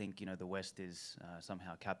people think, you know, the West is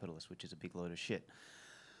somehow capitalist, which is a big load of shit.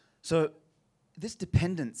 So this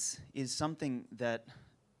dependence is something that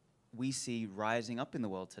we see rising up in the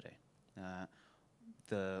world today.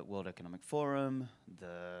 The World Economic Forum,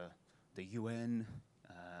 the UN,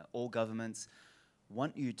 all governments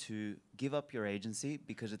want you to give up your agency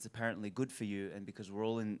because it's apparently good for you, and because we're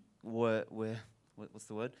all in, what's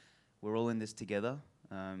the word? We're all in this together.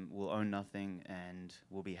 We'll own nothing and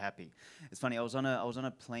we'll be happy. It's funny. I was on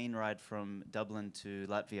a plane ride from Dublin to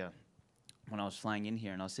Latvia when I was flying in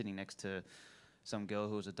here, and I was sitting next to some girl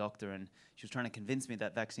who was a doctor, and she was trying to convince me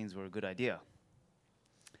that vaccines were a good idea.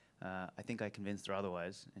 I think I convinced her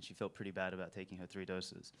otherwise, and she felt pretty bad about taking her 3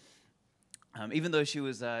 doses. Even though she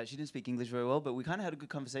didn't speak English very well, but we kind of had a good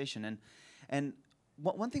conversation. And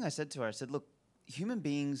one thing I said to her, I said, look, human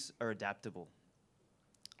beings are adaptable.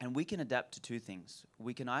 And we can adapt to 2 things.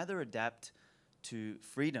 We can either adapt to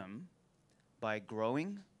freedom by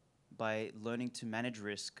growing, by learning to manage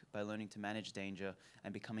risk, by learning to manage danger,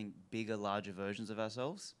 and becoming bigger, larger versions of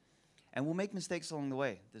ourselves. And we'll make mistakes along the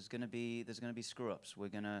way. There's gonna be screw-ups.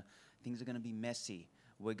 Things are gonna be messy.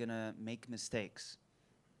 We're gonna make mistakes.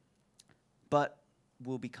 But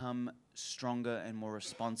we'll become stronger and more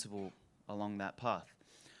responsible along that path.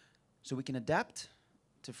 So we can adapt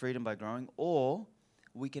to freedom by growing, or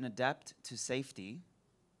we can adapt to safety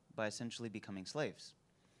by essentially becoming slaves.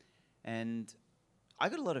 And I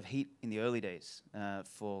got a lot of heat in the early days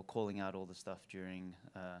for calling out all the stuff during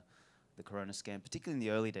the Corona scam, particularly in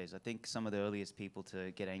the early days. I think some of the earliest people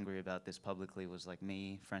to get angry about this publicly was like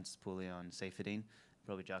me, Francis Pouliot, Seyfedin,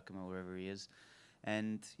 probably Giacomo, wherever he is.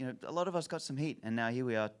 And a lot of us got some heat, and now here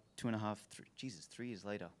we are 3 years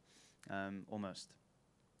later, almost,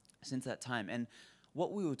 since that time. And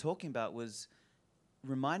what we were talking about was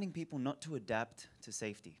reminding people not to adapt to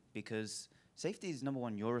safety, because safety is, number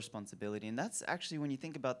one, your responsibility. And that's actually, when you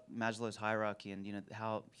think about Maslow's hierarchy and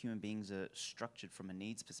how human beings are structured from a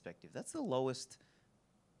needs perspective, that's the lowest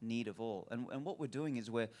need of all. And what we're doing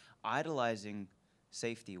is we're idolizing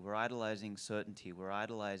safety, we're idolizing certainty, we're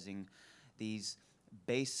idolizing these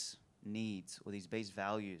base needs or these base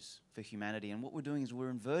values for humanity. And what we're doing is we're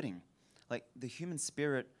inverting. Like, the human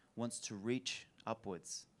spirit wants to reach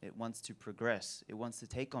upwards. It wants to progress. It wants to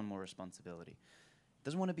take on more responsibility. It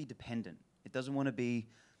doesn't want to be dependent. It doesn't want to be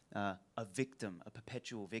a victim, a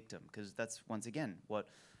perpetual victim, because that's, once again, what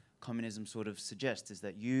communism sort of suggests, is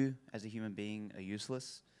that you, as a human being, are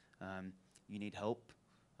useless. You need help.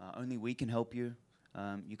 Only we can help you.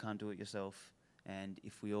 You can't do it yourself. And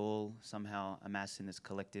if we all somehow amass in this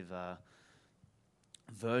collective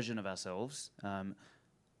version of ourselves,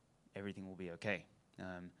 everything will be okay,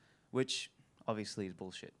 which obviously is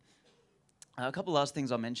bullshit. A couple last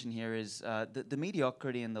things I'll mention here is the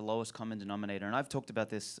mediocrity and the lowest common denominator. And I've talked about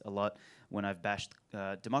this a lot when I've bashed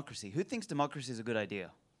democracy. Who thinks democracy is a good idea?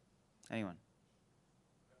 Anyone?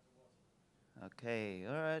 Okay,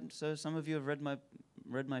 all right. So some of you have read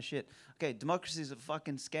my shit. Okay, democracy is a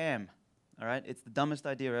fucking scam. All right, it's the dumbest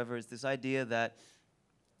idea ever. It's this idea that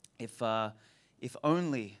if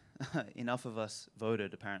only enough of us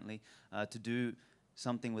voted, apparently, to do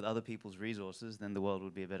something with other people's resources, then the world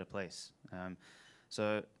would be a better place.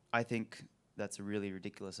 So I think that's a really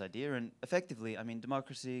ridiculous idea. And effectively, I mean,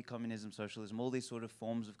 democracy, communism, socialism, all these sort of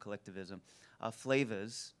forms of collectivism are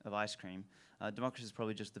flavors of ice cream. Democracy is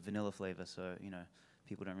probably just the vanilla flavor, so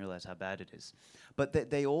people don't realize how bad it is. But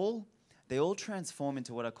they all transform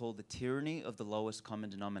into what I call the tyranny of the lowest common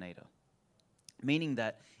denominator, meaning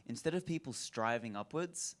that instead of people striving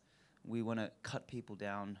upwards, we want to cut people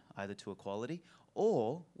down either to equality,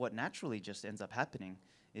 or what naturally just ends up happening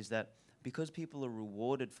is that because people are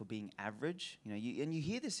rewarded for being average, and you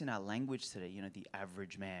hear this in our language today, the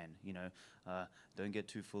average man, don't get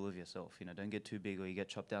too full of yourself, don't get too big or you get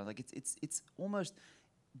chopped down. Like it's almost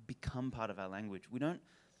become part of our language. We don't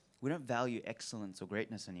value excellence or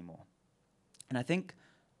greatness anymore. And I think,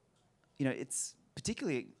 it's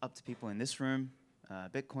particularly up to people in this room,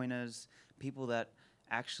 Bitcoiners, people that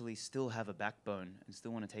actually still have a backbone and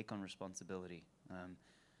still want to take on responsibility,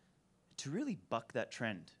 to really buck that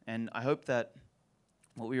trend. And I hope that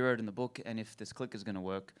what we wrote in the book, and if this clicker is going to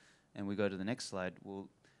work and we go to the next slide, we'll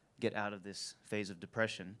get out of this phase of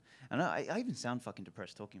depression. And I even sound fucking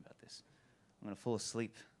depressed talking about this. I'm going to fall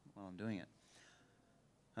asleep while I'm doing it.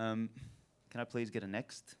 Can I please get a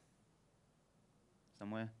next?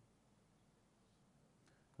 Somewhere?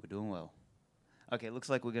 We're doing well. Okay, looks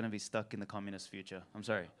like we're going to be stuck in the communist future. I'm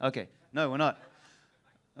sorry. Okay, no, we're not.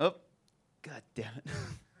 Oh, god damn it.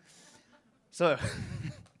 So,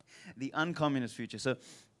 the uncommunist future. So,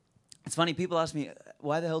 it's funny, people ask me,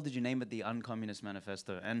 why the hell did you name it the Uncommunist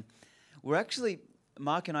Manifesto? And we're actually,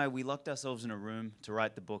 Mark and I, we locked ourselves in a room to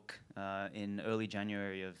write the book in early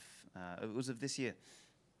January of this year.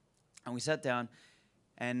 And we sat down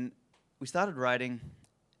and we started writing,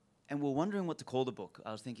 and we're wondering what to call the book.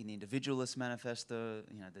 I was thinking the Individualist Manifesto,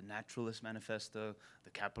 the Naturalist Manifesto,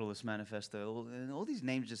 the Capitalist Manifesto, and all these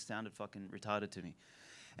names just sounded fucking retarded to me.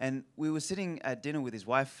 And we were sitting at dinner with his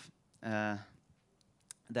wife that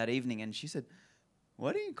evening, and she said,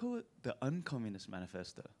 "Why don't you call it the Uncommunist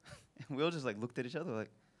Manifesto?" And we all just looked at each other like,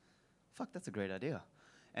 fuck, that's a great idea.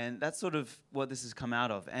 And that's sort of what this has come out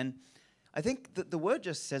of. And I think that the word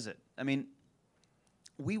just says it. I mean,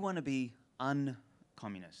 we want to be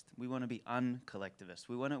uncommunist. We want to be uncollectivist.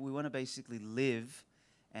 We want to basically live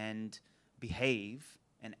and behave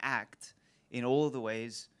and act in all of the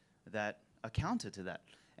ways that are counter to that.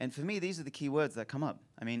 And for me, these are the key words that come up.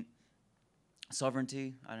 I mean,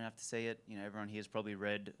 sovereignty, I don't have to say it. Everyone here has probably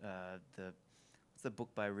read what's the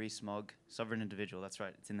book by Rees Mogg? Sovereign Individual, that's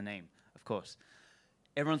right. It's in the name, of course.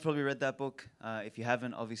 Everyone's probably read that book. If you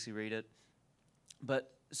haven't, obviously read it.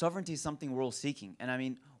 But sovereignty is something we're all seeking. And I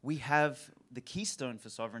mean, we have the keystone for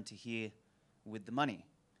sovereignty here with the money.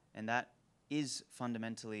 And that is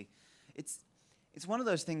fundamentally, it's one of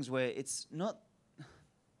those things where it's not,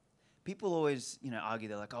 people always, argue,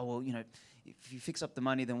 they're like, oh, well, if you fix up the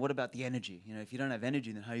money, then what about the energy? If you don't have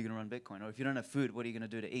energy, then how are you going to run Bitcoin? Or if you don't have food, what are you going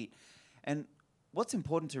to do to eat? And what's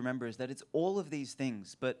important to remember is that it's all of these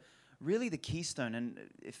things, but really the keystone, and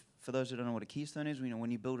if for those who don't know what a keystone is,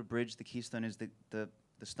 when you build a bridge, the keystone is the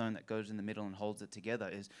stone that goes in the middle and holds it together.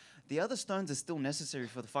 Is the other stones are still necessary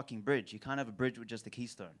for the fucking bridge. You can't have a bridge with just a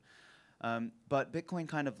keystone. But Bitcoin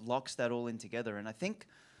kind of locks that all in together. And I think,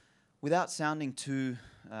 without sounding too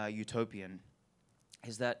utopian,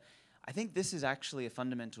 is that I think this is actually a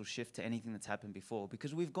fundamental shift to anything that's happened before,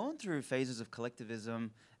 because we've gone through phases of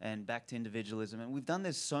collectivism and back to individualism, and we've done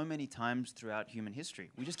this so many times throughout human history.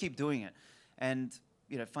 We just keep doing it. And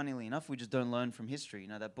funnily enough, we just don't learn from history.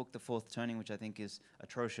 That book, The Fourth Turning, which I think is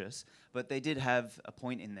atrocious, but they did have a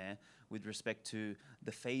point in there with respect to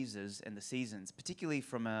the phases and the seasons, particularly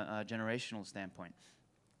from a generational standpoint,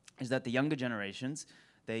 is that the younger generations,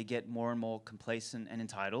 they get more and more complacent and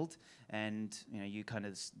entitled, and you kind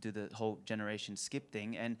of do the whole generation skip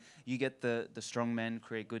thing, and you get the strong men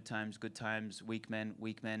create good times, weak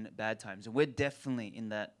men, bad times. And we're definitely in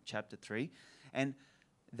that chapter 3. And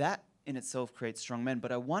that in itself creates strong men.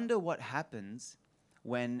 But I wonder what happens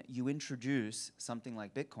when you introduce something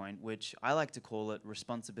like Bitcoin, which I like to call it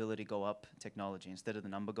responsibility go up technology instead of the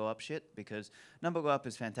number go up shit, because number go up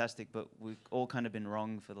is fantastic, but we've all kind of been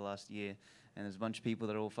wrong for the last year. And there's a bunch of people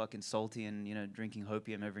that are all fucking salty and, drinking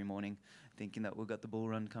hopium every morning, thinking that we've got the bull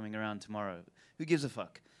run coming around tomorrow. Who gives a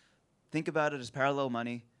fuck? Think about it as parallel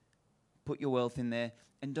money, put your wealth in there,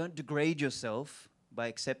 and don't degrade yourself by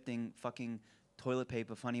accepting fucking toilet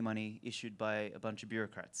paper funny money issued by a bunch of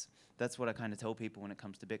bureaucrats. That's what I kind of tell people when it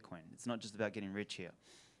comes to Bitcoin. It's not just about getting rich here.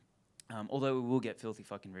 Although we will get filthy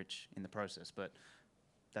fucking rich in the process, but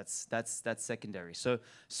that's secondary. So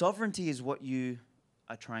sovereignty is what you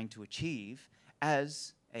are trying to achieve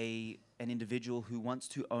as an individual who wants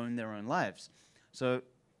to own their own lives. So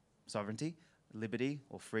sovereignty, liberty,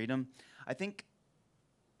 or freedom. I think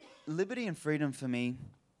liberty and freedom for me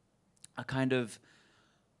are kind of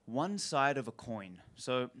one side of a coin.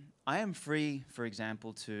 So I am free, for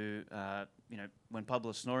example, to, when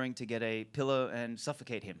Pablo's snoring, to get a pillow and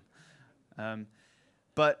suffocate him.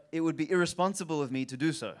 But it would be irresponsible of me to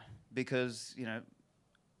do so because,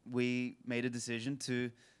 we made a decision to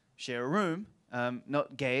share a room.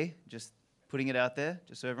 Not gay, just putting it out there,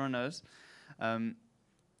 just so everyone knows. I'm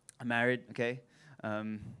married, okay?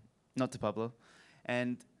 Not to Pablo.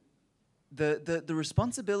 And the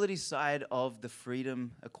responsibility side of the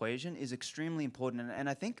freedom equation is extremely important. And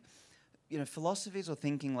I think, philosophies or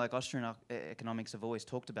thinking like Austrian economics have always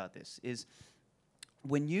talked about this, is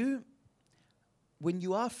when you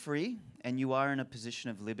are free and you are in a position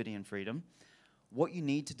of liberty and freedom, what you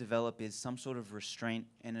need to develop is some sort of restraint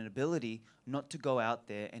and an ability not to go out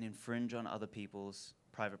there and infringe on other people's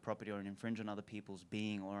private property or infringe on other people's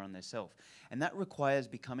being or on their self. And that requires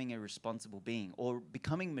becoming a responsible being or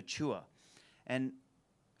becoming mature. And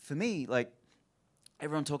for me,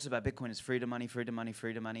 everyone talks about Bitcoin as freedom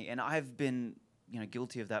money, and I've been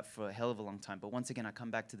guilty of that for a hell of a long time. But once again, I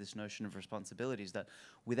come back to this notion of responsibilities, that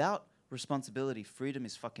without responsibility, freedom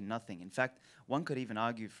is fucking nothing. In fact, one could even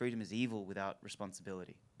argue freedom is evil without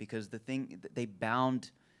responsibility, because they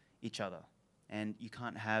bound each other, and you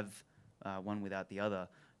can't have one without the other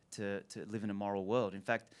to live in a moral world. In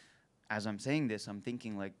fact, as I'm saying this, I'm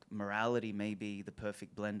thinking like morality may be the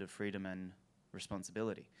perfect blend of freedom and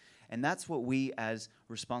responsibility. And that's what we as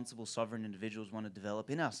responsible sovereign individuals want to develop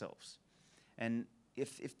in ourselves. And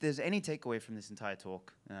if there's any takeaway from this entire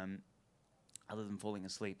talk, other than falling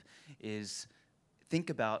asleep, is think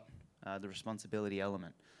about the responsibility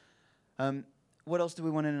element. What else do we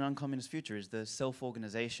want in an uncommunist future is the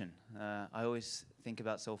self-organization. I always think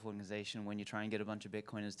about self-organization when you try and get a bunch of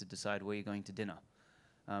Bitcoiners to decide where you're going to dinner.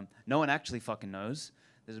 No one actually fucking knows.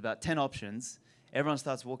 There's about 10 options. Everyone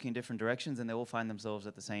starts walking in different directions and they all find themselves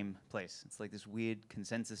at the same place. It's like this weird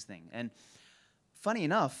consensus thing. And funny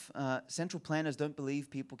enough, central planners don't believe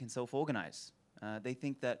people can self-organize. They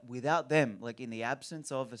think that without them, like in the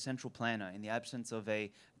absence of a central planner, in the absence of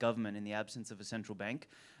a government, in the absence of a central bank,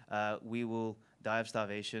 we will die of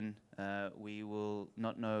starvation. We will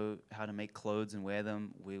not know how to make clothes and wear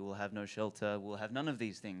them. We will have no shelter. We'll have none of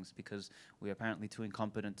these things because we are apparently too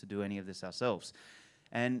incompetent to do any of this ourselves.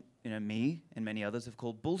 And me and many others have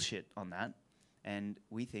called bullshit on that. And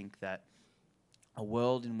we think that a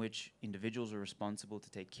world in which individuals are responsible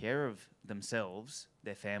to take care of themselves,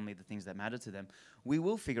 their family, the things that matter to them, we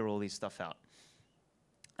will figure all this stuff out.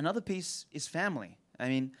 Another piece is family. I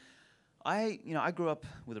mean, I grew up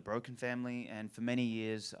with a broken family, and for many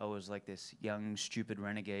years I was like this young, stupid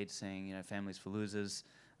renegade saying, family's for losers.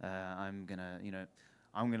 I'm gonna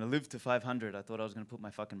live to 500. I thought I was gonna put my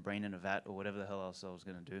fucking brain in a vat or whatever the hell else I was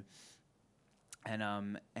gonna do.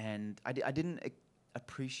 And I didn't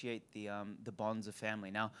appreciate the bonds of family.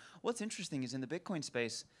 Now, what's interesting is in the Bitcoin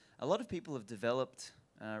space, a lot of people have developed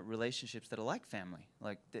relationships that are like family.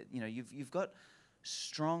 Like that, you've got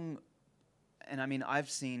strong. And I mean, I've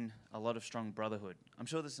seen a lot of strong brotherhood. I'm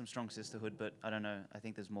sure there's some strong sisterhood, but I don't know. I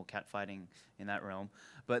think there's more catfighting in that realm.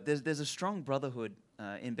 But there's a strong brotherhood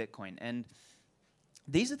in Bitcoin. And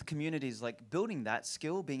these are the communities, like building that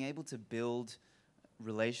skill, being able to build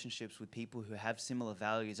relationships with people who have similar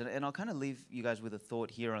values. And I'll kind of leave you guys with a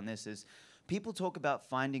thought here on this is people talk about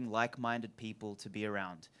finding like-minded people to be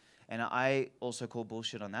around. And I also call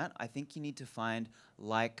bullshit on that. I think you need to find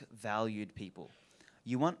like-valued people.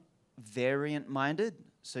 You want variant-minded,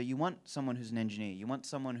 so you want someone who's an engineer, you want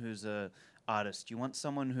someone who's an artist, you want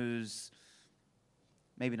someone who's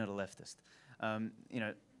maybe not a leftist,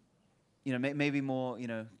 maybe more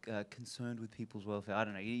concerned with people's welfare. I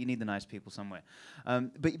don't know. You need the nice people somewhere,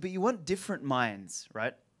 but you want different minds,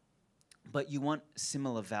 right? But you want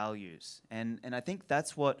similar values, and I think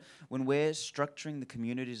that's what when we're structuring the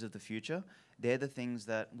communities of the future, they're the things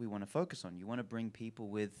that we want to focus on. You want to bring people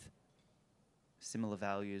with similar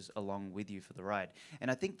values along with you for the ride. And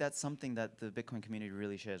I think that's something that the Bitcoin community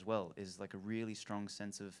really shares well, is like a really strong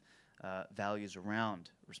sense of values around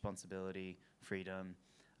responsibility, freedom,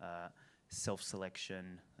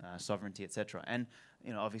 self-selection, sovereignty, etc. And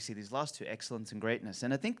obviously these last two, excellence and greatness.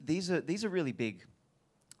 And I think these are really big.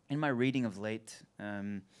 In my reading of late,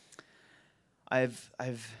 I've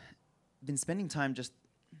been spending time just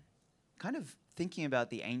kind of thinking about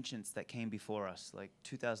the ancients that came before us, like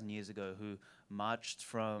 2,000 years ago, who marched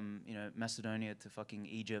from Macedonia to fucking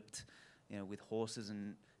Egypt, with horses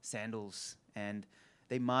and sandals, and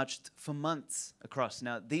they marched for months across.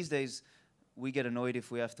 Now these days, we get annoyed if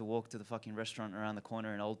we have to walk to the fucking restaurant around the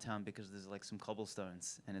corner in Old Town because there's like some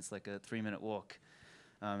cobblestones and it's like a 3-minute walk,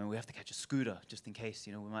 and we have to catch a scooter just in case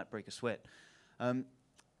we might break a sweat.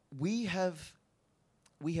 We have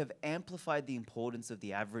amplified the importance of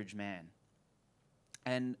the average man.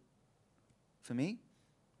 And for me,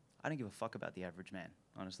 I don't give a fuck about the average man,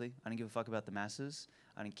 honestly. I don't give a fuck about the masses.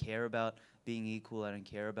 I don't care about being equal. I don't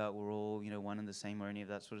care about we're all, one and the same or any of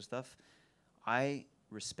that sort of stuff. I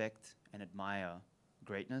respect and admire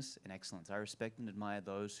greatness and excellence. I respect and admire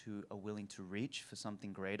those who are willing to reach for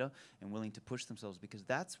something greater and willing to push themselves, because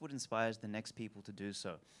that's what inspires the next people to do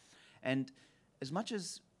so. And as much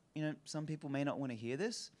as, some people may not want to hear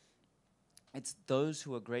this, it's those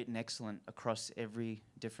who are great and excellent across every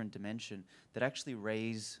different dimension that actually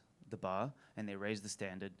raise the bar and they raise the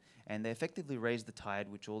standard and they effectively raise the tide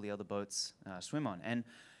which all the other boats swim on. And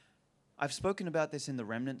I've spoken about this in the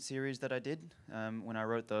Remnant series that I did when I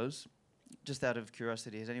wrote those. Just out of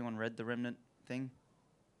curiosity, has anyone read the Remnant thing?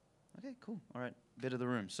 Okay, cool. All right, bit of the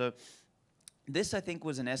room. So this, I think,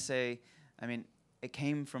 was an essay. I mean, it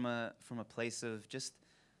came from a place of just,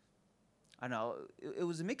 I don't know, it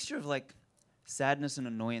was a mixture of like sadness and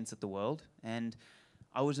annoyance at the world. And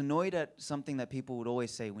I was annoyed at something that people would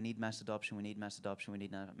always say, we need mass adoption, we need mass adoption, we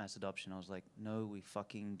need mass adoption. I was like, no, we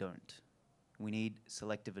fucking don't. We need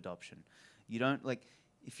selective adoption. You don't, like,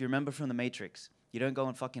 if you remember from The Matrix, you don't go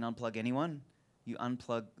and fucking unplug anyone. You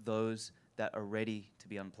unplug those that are ready to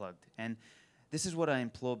be unplugged. And this is what I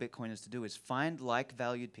implore Bitcoiners to do, is find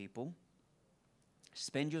like-valued people,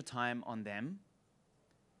 spend your time on them,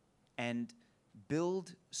 and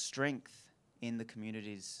build strength in the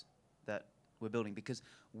communities that we're building, because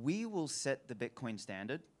we will set the Bitcoin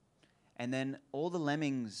standard, and then all the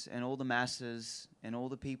lemmings and all the masses and all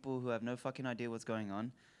the people who have no fucking idea what's going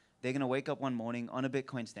on, they're going to wake up one morning on a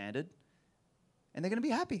Bitcoin standard, and they're going to be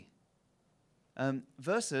happy.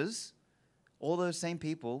 Versus all those same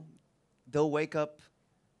people, they'll wake up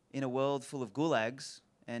in a world full of gulags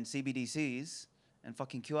and CBDCs and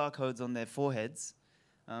fucking QR codes on their foreheads,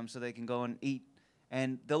 so they can go and eat,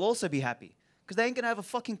 and they'll also be happy, because they ain't going to have a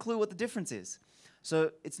fucking clue what the difference is.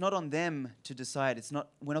 So it's not on them to decide.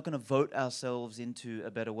 We're not going to vote ourselves into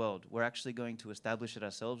a better world. We're actually going to establish it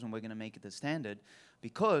ourselves, and we're going to make it the standard,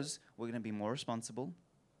 because we're going to be more responsible,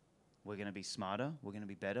 we're going to be smarter, we're going to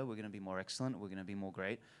be better, we're going to be more excellent, we're going to be more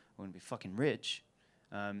great, we're going to be fucking rich.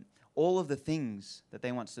 All of the things that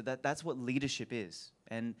they want. So that's what leadership is.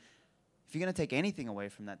 And if you're going to take anything away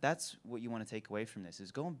from that, that's what you want to take away from this,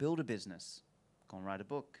 is go and build a business. Go and write a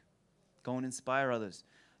book. Go and inspire others.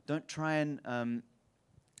 Don't try and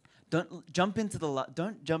don't jump into the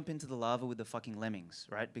lava with the fucking lemmings,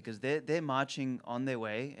 right? Because they're marching on their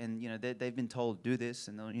way, and they've been told do this,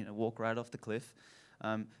 and they'll walk right off the cliff.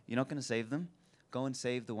 You're not going to save them. Go and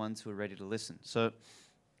save the ones who are ready to listen. So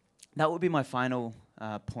that would be my final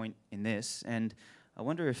point in this. And I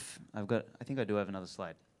wonder if I think I do have another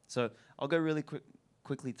slide. So I'll go really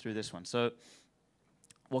quickly through this one. So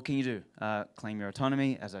what can you do? Claim your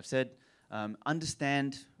autonomy, as I've said.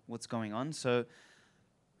 Understand what's going on. So,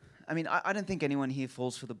 I mean, I don't think anyone here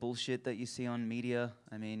falls for the bullshit that you see on media.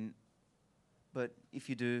 I mean, but if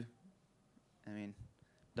you do, I mean,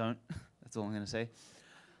 don't. That's all I'm going to say.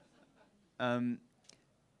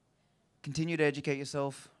 Continue to educate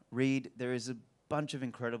yourself. Read. There is a bunch of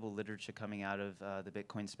incredible literature coming out of the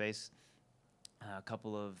Bitcoin space. A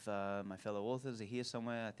couple of my fellow authors are here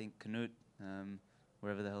somewhere. I think Knut,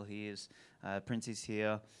 wherever the hell he is. Prince is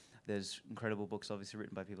here. There's incredible books, obviously,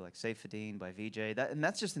 written by people like Saifedean, by VJ. And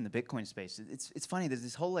that's just in the Bitcoin space. It's funny. There's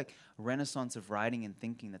this whole renaissance of writing and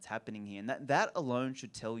thinking that's happening here. And that alone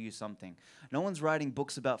should tell you something. No one's writing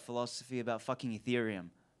books about philosophy, about fucking Ethereum.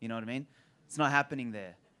 You know what I mean? It's not happening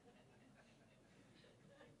there.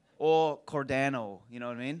 Or Cardano, you know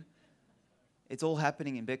what I mean? It's all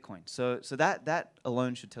happening in Bitcoin. So that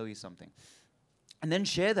alone should tell you something. And then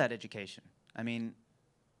share that education. I mean,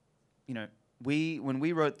 when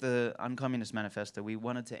we wrote the UnCommunist Manifesto, we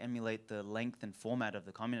wanted to emulate the length and format of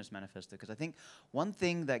the Communist Manifesto, because I think one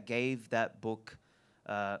thing that gave that book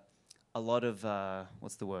a lot of,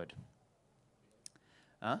 what's the word?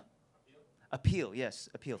 Appeal, yes,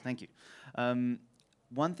 appeal, thank you.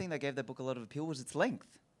 One thing that gave that book a lot of appeal was its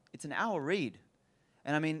length. It's an hour read.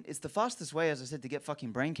 And I mean, it's the fastest way, as I said, to get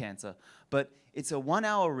fucking brain cancer. But it's a 1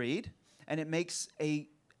 hour read, and it makes a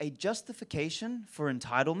justification for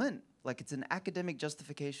entitlement. Like, it's an academic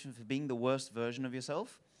justification for being the worst version of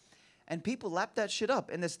yourself. And people lap that shit up,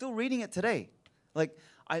 and they're still reading it today. Like,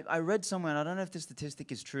 I read somewhere, and I don't know if this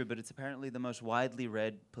statistic is true, but it's apparently the most widely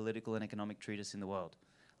read political and economic treatise in the world.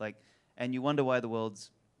 Like, and you wonder why the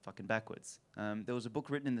world's fucking backwards. There was a book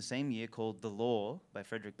written in the same year called The Law by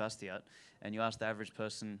Frederick Bastiat, and you ask the average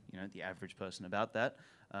person, the average person about that,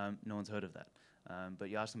 no one's heard of that. But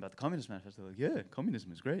you ask them about the Communist Manifesto, they're like, yeah,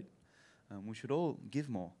 communism is great. We should all give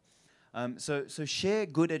more. So share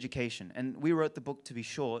good education. And we wrote the book to be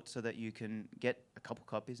short so that you can get a couple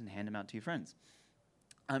copies and hand them out to your friends.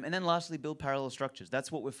 And then lastly, build parallel structures.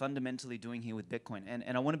 That's what we're fundamentally doing here with Bitcoin.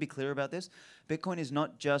 And I want to be clear about this. Bitcoin is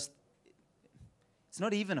not just, it's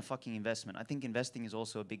not even a fucking investment. I think investing is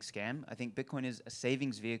also a big scam. I think Bitcoin is a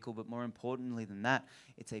savings vehicle, but more importantly than that,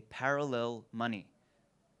 it's a parallel money.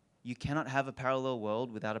 You cannot have a parallel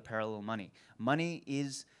world without a parallel money. Money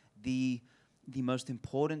is the most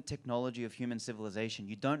important technology of human civilization.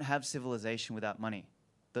 You don't have civilization without money.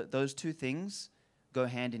 Those two things go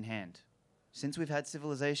hand in hand. Since we've had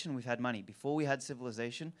civilization, we've had money. Before we had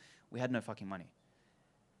civilization, we had no fucking money.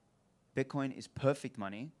 Bitcoin is perfect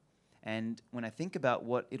money. And when I think about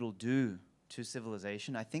what it'll do to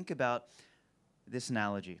civilization, I think about this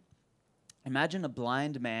analogy. Imagine a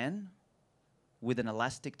blind man with an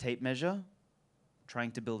elastic tape measure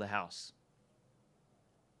trying to build a house.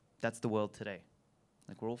 That's the world today.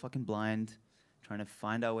 Like, we're all fucking blind, trying to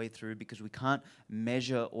find our way through because we can't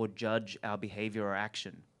measure or judge our behavior or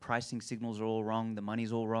action. Pricing signals are all wrong, the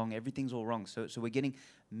money's all wrong, everything's all wrong. So we're getting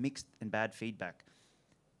mixed and bad feedback.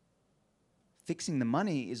 Fixing the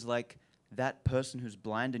money is like that person who's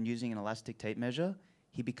blind and using an elastic tape measure,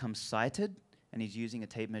 he becomes sighted and he's using a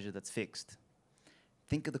tape measure that's fixed.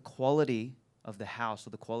 Think of the quality of the house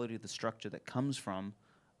or the quality of the structure that comes from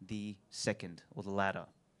the second or the ladder.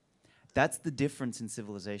 That's the difference in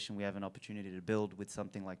civilization we have an opportunity to build with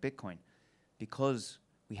something like Bitcoin. Because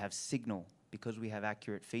we have signal, because we have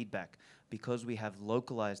accurate feedback, because we have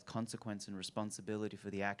localized consequence and responsibility for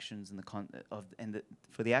the actions and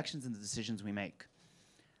for the actions and the decisions we make.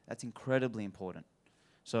 That's incredibly important.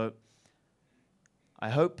 So I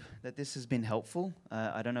hope that this has been helpful.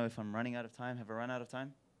 I don't know if I'm running out of time. Have I run out of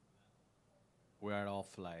time? We are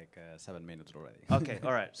off like 7 minutes already. Okay,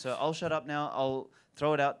 all right. So I'll shut up now. I'll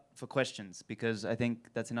throw it out for questions because I think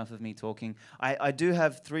that's enough of me talking. I do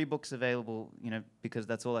have 3 books available, because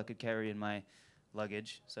that's all I could carry in my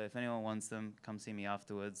luggage. So if anyone wants them, come see me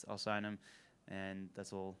afterwards. I'll sign them, and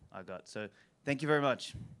that's all I got. So thank you very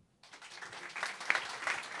much.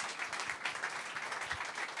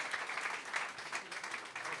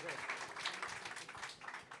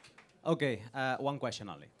 Okay, one question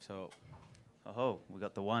only. So. Oh, we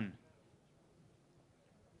got the one.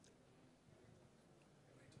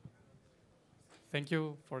 Thank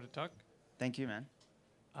you for the talk. Thank you, man.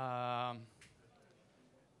 I'm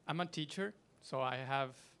a teacher, so I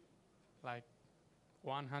have like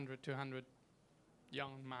 100, 200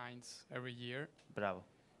 young minds every year. Bravo.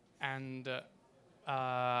 And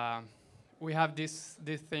we have this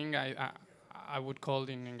thing I would call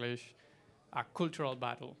in English a cultural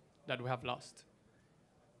battle that we have lost,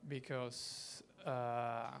 because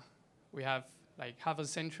we have like half a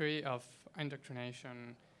century of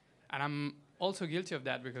indoctrination, and I'm also guilty of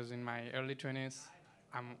that because in my early 20s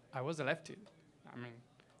I was a lefty. I mean,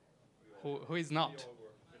 who is not?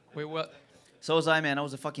 We were. So was I, man. I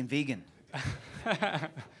was a fucking vegan. And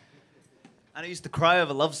I used to cry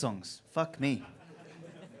over love songs. Fuck me.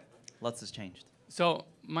 Lots has changed. So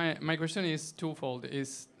my question is twofold.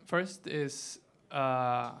 First is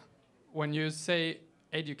when you say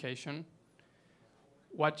education,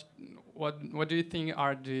 what do you think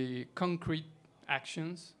are the concrete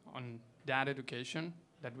actions on that education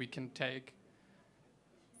that we can take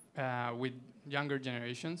with younger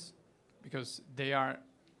generations, because they are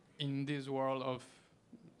in this world of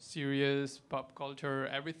serious pop culture,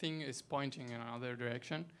 everything is pointing in another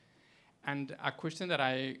direction. And a question that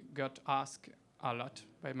I got asked a lot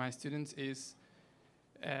by my students is,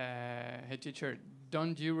 hey teacher,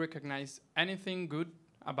 don't you recognize anything good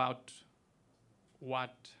about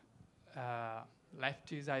what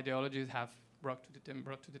leftist ideologies have brought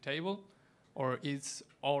to the table, or is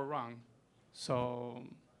all wrong? So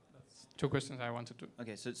that's two questions I wanted to.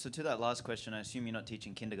 Okay, so to that last question, I assume you're not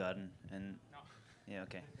teaching kindergarten, and No. yeah,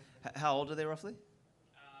 okay. How old are they roughly?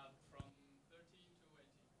 From 13 to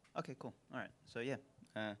 18. Okay, cool. All right. So yeah,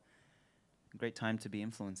 great time to be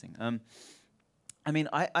influencing. I mean,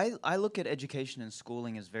 I look at education and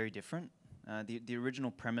schooling as very different. The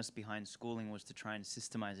original premise behind schooling was to try and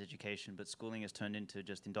systemize education, but schooling has turned into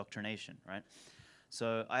just indoctrination, right?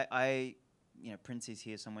 So you know, Prince is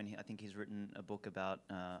here, I think he's written a book about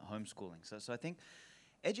homeschooling. So I think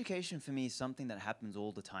education for me is something that happens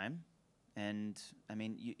all the time. And I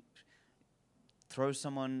mean, you throw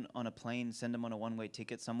someone on a plane, send them on a one-way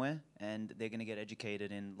ticket somewhere, and they're going to get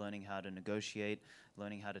educated in learning how to negotiate,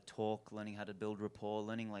 learning how to talk, learning how to build rapport,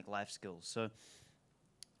 learning like life skills. So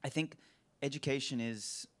I think education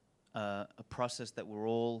is a process that we're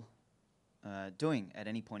all doing at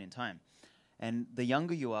any point in time. And the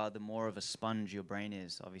younger you are, the more of a sponge your brain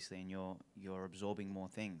is, obviously, and you're absorbing more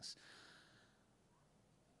things.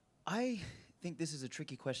 I think this is a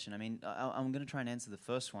tricky question. I mean, I'm going to try and answer the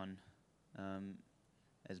first one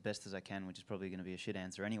as best as I can, which is probably going to be a shit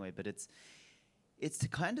answer anyway. But it's to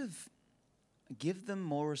kind of give them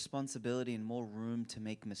more responsibility and more room to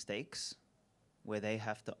make mistakes, where they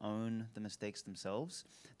have to own the mistakes themselves.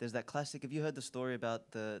 There's that classic. Have you heard the story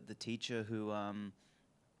about the teacher who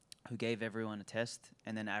gave everyone a test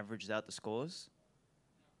and then averaged out the scores?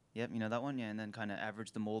 Yep, you know that one? Yeah, and then kind of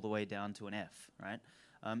averaged them all the way down to an F, right?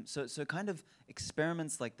 So kind of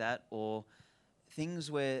experiments like that, or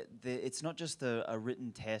things where it's not just a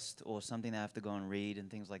written test or something they have to go and read and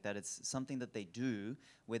things like that. It's something that they do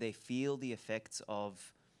where they feel the effects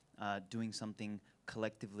of doing something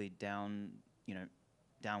collectively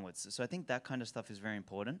downwards. So I think that kind of stuff is very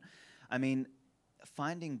important. I mean,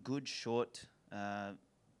 finding good short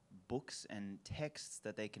books and texts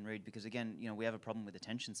that they can read, because again, you know, we have a problem with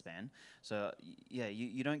attention span. So yeah,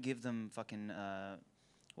 you don't give them fucking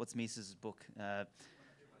what's Mises' book?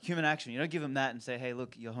 Human Action. You don't give them that and say, hey,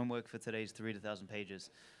 look, your homework for today is 3 to 1,000 pages.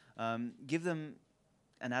 Give them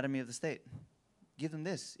Anatomy of the State. Give them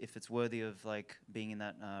this if it's worthy of like being in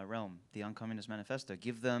that realm. The UnCommunist Manifesto.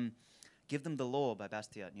 Give them The Law by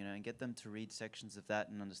Bastiat, you know, and get them to read sections of that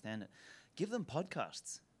and understand it. Give them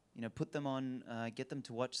podcasts. You know, put them on, get them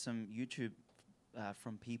to watch some YouTube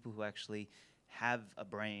from people who actually have a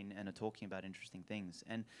brain and are talking about interesting things,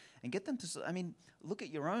 and get them to, I mean, look at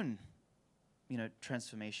your own, you know,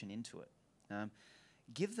 transformation into it.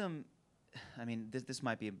 Give them, I mean, this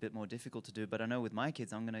might be a bit more difficult to do, but I know with my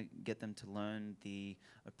kids, I'm going to get them to learn the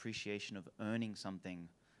appreciation of earning something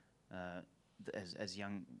as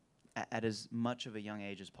young, at as much of a young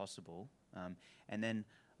age as possible, and then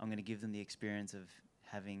I'm going to give them the experience of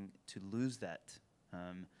having to lose that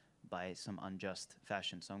by some unjust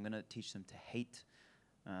fashion. So I'm going to teach them to hate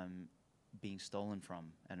being stolen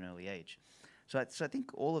from at an early age. So I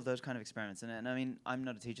think all of those kind of experiments, and I mean, I'm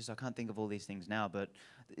not a teacher, so I can't think of all these things now, but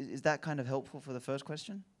is that kind of helpful for the first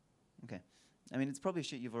question? Okay. I mean, it's probably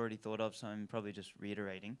shit you've already thought of, so I'm probably just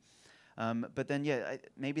reiterating. But then, yeah,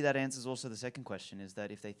 maybe that answers also the second question, is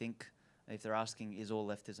that if they're asking, is all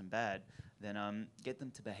leftism bad, then get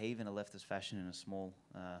them to behave in a leftist fashion in a small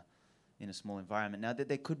environment. Now,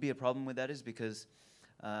 there could be a problem with that, is because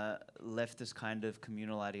leftist kind of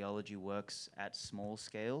communal ideology works at small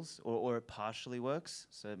scales, or it partially works.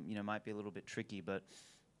 So, you know, it might be a little bit tricky, but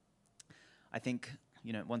I think,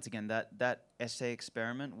 you know, once again, that essay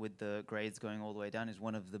experiment with the grades going all the way down is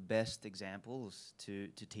one of the best examples to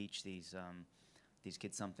teach these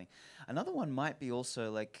kids something. Another one might be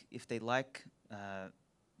also like if they like,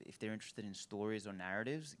 if they're interested in stories or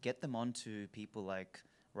narratives, get them onto people like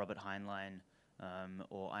Robert Heinlein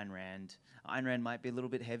or Ayn Rand. Ayn Rand might be a little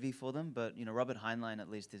bit heavy for them, but you know, Robert Heinlein at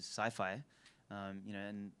least is sci-fi, you know,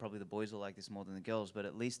 and probably the boys will like this more than the girls, but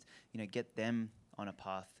at least, you know, get them on a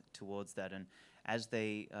path towards that. And as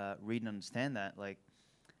they read and understand that, like,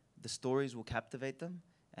 the stories will captivate them,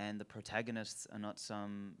 and the protagonists are not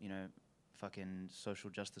some, you know, fucking social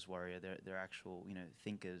justice warrior. They're actual, you know,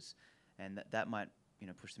 thinkers, and that might, you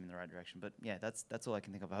know, push them in the right direction. But yeah, that's all I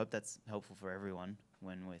can think of. I hope that's helpful for everyone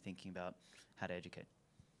when we're thinking about how to educate.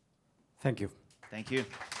 Thank you. Thank you.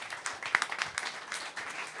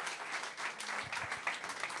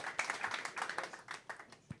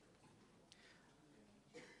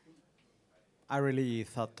 I really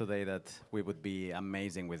thought today that we would be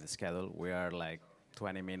amazing with the schedule. We are like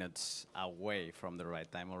 20 minutes away from the right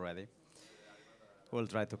time already. We'll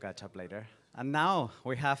try to catch up later. And now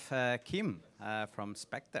we have Kim from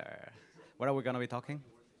Specter. What are we going to be talking?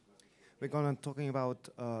 We're going to talking about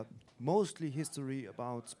mostly history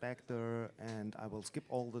about Specter, and I will skip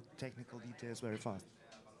all the technical details very fast.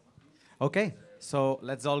 Okay, so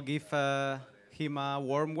let's all give him a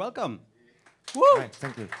warm welcome. Woo! Right,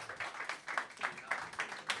 thank you.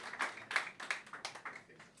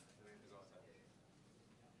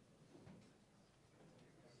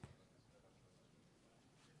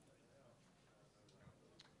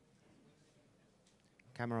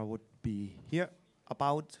 Camera would be here.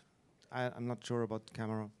 About, I'm not sure about the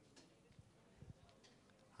camera.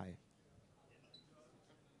 Hi.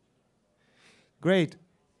 Great.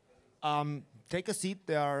 Take a seat.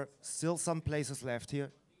 There are still some places left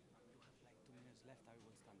here.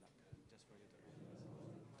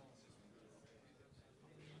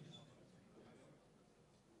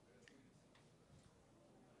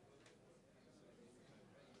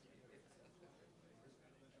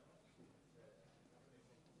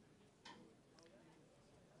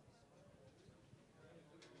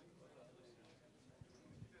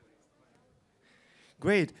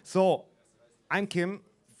 Great. So I'm Kim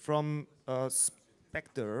from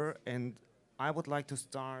Specter, and I would like to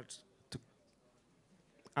start to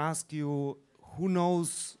ask you who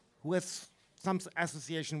has some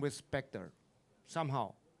association with Specter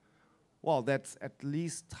somehow. Well, that's at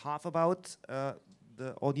least half about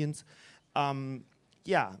the audience.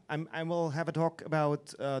 Yeah, I will have a talk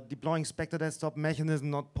about deploying Specter Desktop mechanism,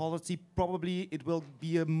 not policy. Probably it will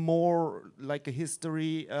be a more like a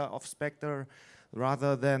history of Specter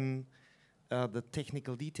rather than the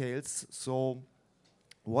technical details. So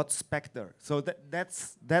what's Specter? So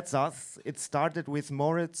that's us. It started with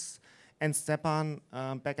Moritz and Stepan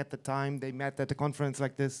back at the time. They met at a conference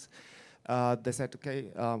like this. They said,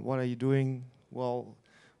 okay, what are you doing? Well,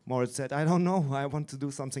 Moritz said, I don't know. I want to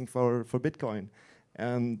do something for Bitcoin.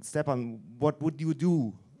 And Stepan, what would you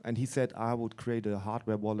do? And he said, I would create a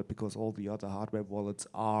hardware wallet because all the other hardware wallets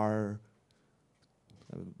are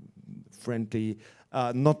friendly,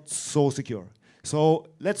 not so secure. So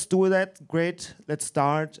let's do that. Great. Let's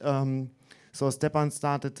start. So Stepan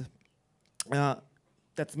started.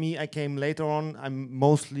 That's me. I came later on. I'm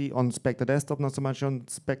mostly on Specter Desktop, not so much on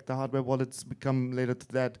Specter hardware wallets. We come later to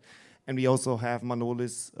that. And we also have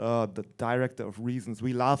Manolis, the director of Reasons.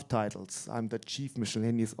 We love titles. I'm the chief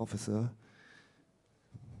miscellaneous officer.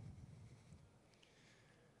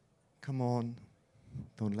 Come on.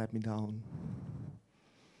 Don't let me down.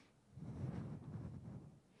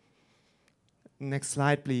 Next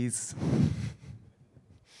slide, please.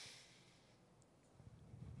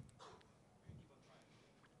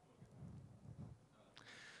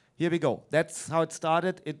 Here we go. That's how it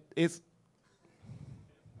started.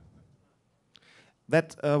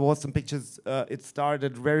 That was some pictures. It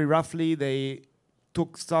started very roughly. They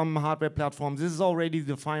took some hardware platforms. This is already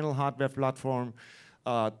the final hardware platform.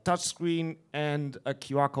 Touchscreen and a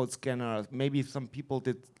QR code scanner. Maybe some people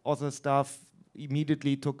did other stuff.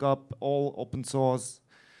 Immediately took up all open source,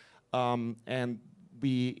 and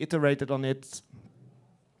we iterated on it.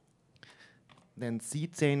 Then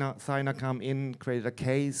seed signer come in, created a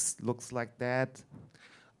case, looks like that.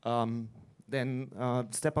 Then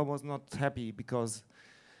Stepan was not happy because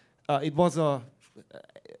it was a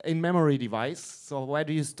in-memory device. So where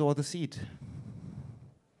do you store the seed?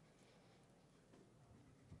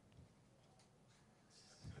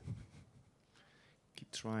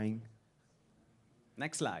 Keep trying.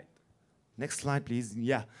 Next slide. Next slide, please.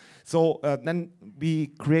 Yeah. So then we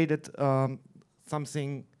created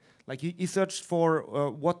something like he searched for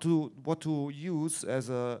what to use as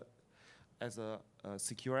a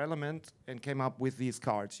secure element and came up with these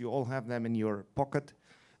cards. You all have them in your pocket,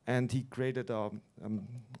 and he created a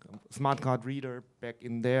smart card reader back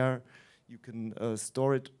in there. You can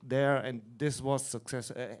store it there, and this was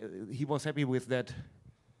success. He was happy with that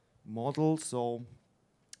model. So,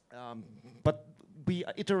 but we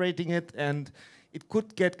are iterating it, and it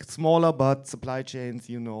could get smaller, but supply chains,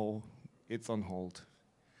 you know, it's on hold.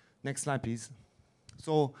 Next slide, please.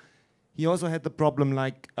 So he also had the problem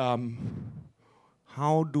like,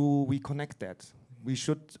 how do we connect that? We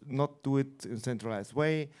should not do it in a centralized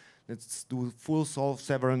way. Let's do full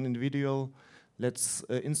self-sovereign individual. Let's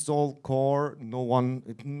install core.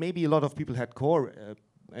 Maybe a lot of people had core,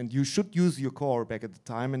 and you should use your core back at the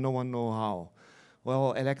time, and no one know how.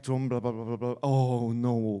 Well, Electrum, blah, blah, blah, blah, blah. Oh,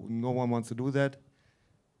 no one wants to do that.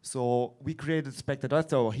 So we created Specter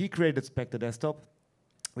Desktop, or he created Specter Desktop,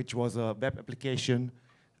 which was a web application.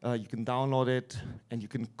 You can download it, and you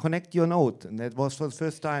can connect your node. And that was for the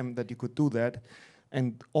first time that you could do that.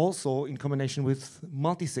 And also in combination with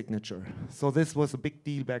multi-signature. So this was a big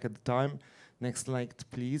deal back at the time. Next slide,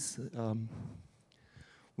 please.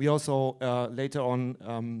 We also later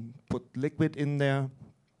on put Liquid in there.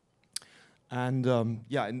 And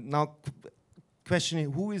yeah, and now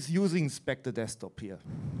questioning who is using Specter Desktop here?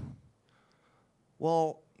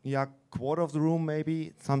 Well, yeah, quarter of the room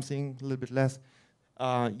maybe, something a little bit less.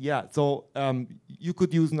 Yeah, so you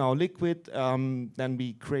could use now Liquid. Then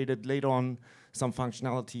we created later on some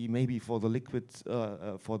functionality maybe for the Liquid,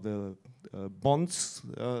 for the bonds.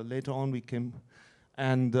 Later on we came.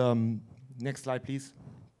 And next slide, please.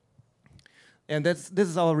 And this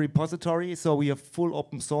is our repository. So we are full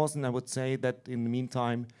open source, and I would say that in the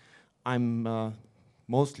meantime, I'm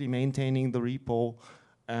mostly maintaining the repo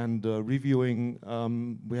and reviewing.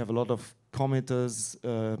 We have a lot of committers.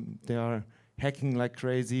 They are hacking like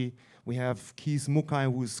crazy. We have Keith Mukai,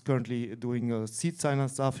 who's currently doing seed signer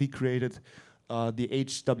stuff. He created the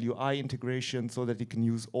HWI integration so that you can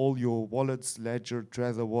use all your wallets, Ledger,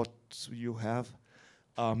 Trezor, what you have.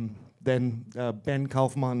 Then Ben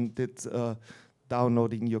Kaufman did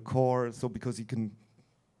downloading your core, so because you can,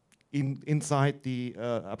 inside the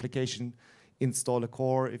application, install a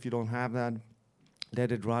core. If you don't have that,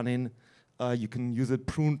 let it run in. You can use a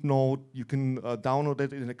pruned node. You can download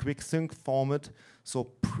it in a quick sync format, so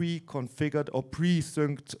pre-configured or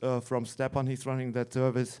pre-synced from Stepan. He's running that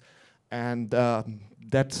service, and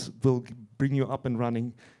that will bring you up and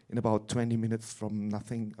running in about 20 minutes from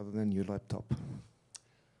nothing other than your laptop.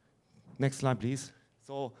 Next slide, please.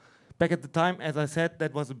 So back at the time, as I said,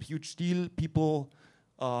 that was a huge deal. People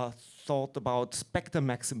thought about Specter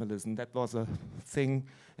maximalism. That was a thing,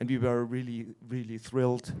 and we were really, really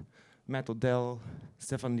thrilled. Matt Odell,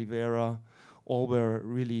 Stefan Livera, all were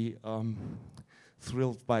really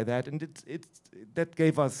thrilled by that, and that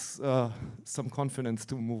gave us some confidence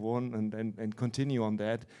to move on and continue on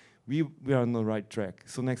that. We are on the right track.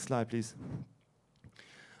 So next slide, please.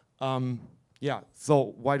 Yeah,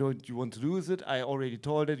 so why don't you want to use it? I already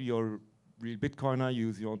told it, you're a real Bitcoiner,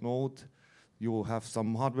 use your node. You have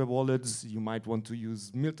some hardware wallets. You might want to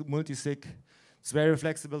use multisig. It's very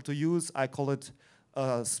flexible to use. I call it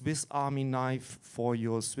a Swiss Army knife for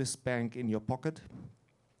your Swiss bank in your pocket.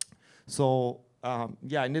 So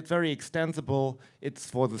yeah, and it's very extensible. It's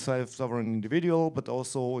for the self-sovereign individual, but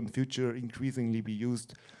also in future increasingly be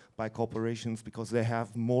used by corporations because they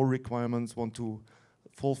have more requirements, want to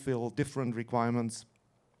fulfill different requirements,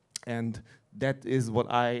 and that is what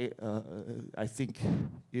I think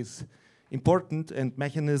is important, and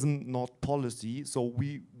mechanism, not policy. So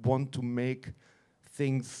we want to make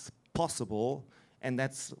things possible, and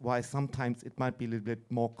that's why sometimes it might be a little bit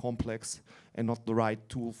more complex and not the right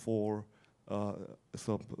tool for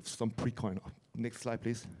some pre-coiner. Next slide,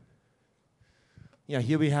 please. Yeah,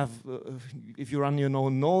 here we have, if you run your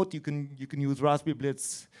own node, you can use Raspberry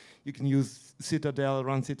Blitz, you can use Citadel,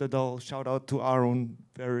 run Citadel. Shout out to Aaron,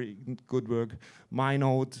 very good work.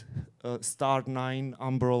 MyNode, Start9,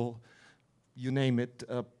 Umbrel, you name it.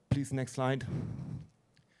 Please, next slide.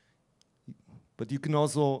 But you can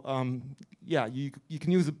also, yeah, you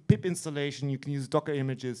can use a pip installation, you can use Docker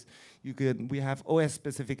images, we have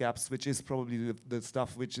OS-specific apps, which is probably the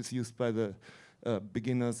stuff which is used by the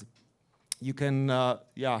beginners. You can,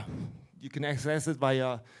 yeah, you can access it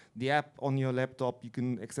via the app on your laptop. You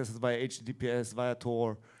can access it via HTTPS, via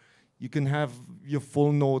Tor. You can have your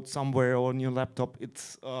full node somewhere on your laptop.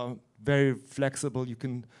 It's very flexible. You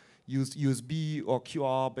can use USB or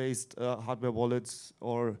QR-based hardware wallets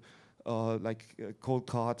or like cold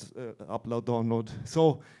card upload, download.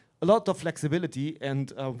 So a lot of flexibility,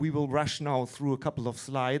 and we will rush now through a couple of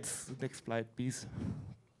slides. Next slide, please.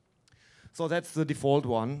 So that's the default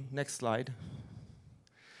one. Next slide.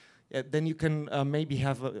 Then you can maybe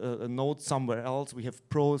have a note somewhere else. We have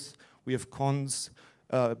pros, we have cons.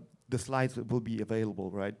 The slides will be available,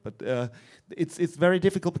 right? But it's very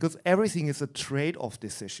difficult because everything is a trade-off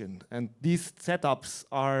decision. And these setups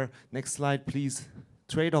are, next slide please,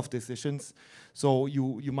 trade-off decisions. So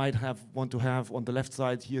you might want to have on the left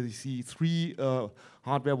side here, you see 3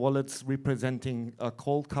 hardware wallets representing a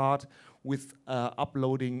cold card with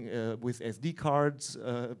uploading with SD cards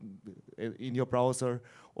in your browser,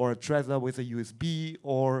 or a Trezor with a USB,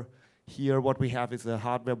 or here what we have is a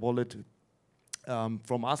hardware wallet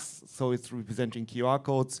from us, so it's representing QR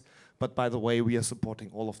codes. But by the way, we are supporting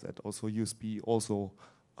all of that, also USB, also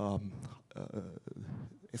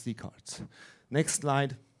SD cards. Next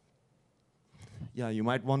slide. Yeah, you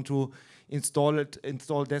might want to install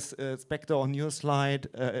this Specter on your slide,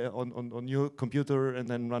 on your computer, and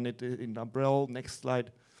then run it in Umbrel. Next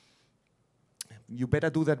slide. You better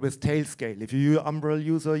do that with Tailscale. If you're an Umbrel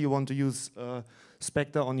user, you want to use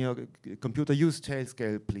Specter on your computer, use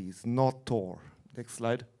Tailscale, please, not Tor. Next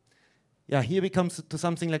slide. Yeah, here we come to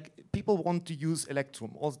something like people want to use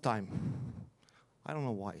Electrum all the time. I don't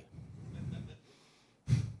know why.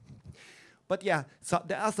 But yeah, so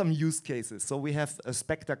there are some use cases. So we have a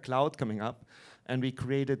Specter Cloud coming up, and we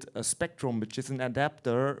created a Spectrum, which is an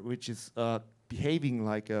adapter, which is behaving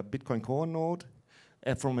like a Bitcoin Core node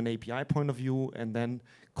from an API point of view, and then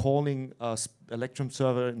calling a Electrum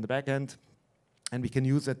server in the backend, and we can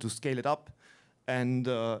use that to scale it up. And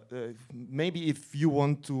maybe if you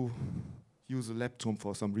want to use Electrum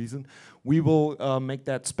for some reason, we will make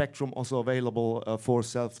that Spectrum also available for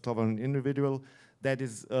self-sovereign individual. That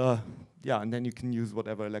is, yeah, and then you can use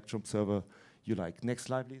whatever Electrum server you like. Next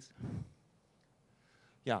slide, please.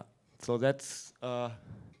 Yeah, so that's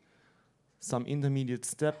some intermediate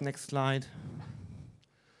step. Next slide.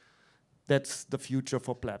 That's the future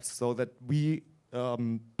for Plebs, so that we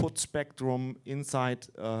put Spectrum inside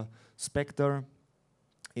Specter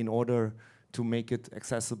in order to make it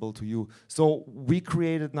accessible to you. So we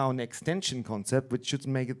created now an extension concept which should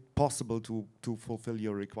make it possible to fulfill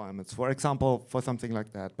your requirements. For example, for something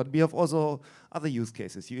like that. But we have also other use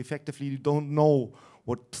cases. You effectively don't know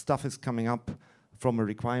what stuff is coming up from a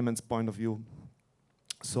requirements point of view.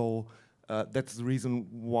 So that's the reason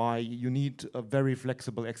why you need a very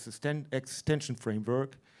flexible extension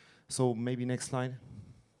framework. So maybe next slide.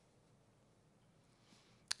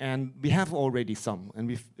 And we have already some, and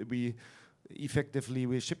we're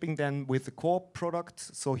shipping them with the core products.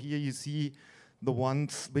 So here you see the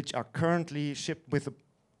ones which are currently shipped with a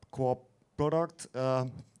core product.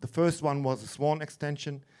 The first one was a Swan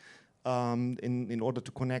extension in order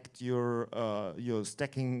to connect your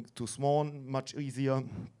stacking to Swan much easier.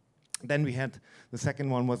 Then we had the second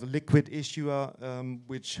one was a liquid issuer,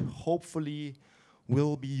 which hopefully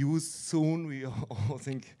will be used soon. We all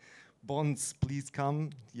think, bonds, please come,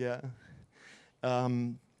 yeah.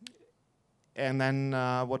 And then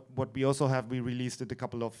what we also have, we released it a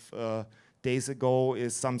couple of days ago,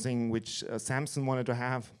 is something which Samson wanted to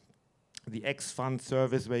have, the X Fund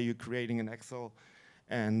service, where you're creating an Excel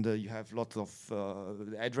and you have lots of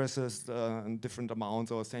addresses and different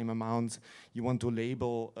amounts or same amounts. You want to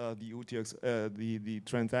label the UTX, the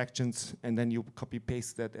transactions, and then you copy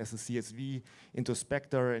paste that as a CSV into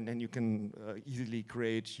Specter, and then you can easily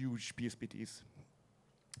create huge PSPTs.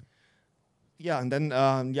 Yeah, and then,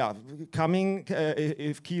 yeah, coming,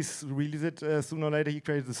 if Keith releases it sooner or later, he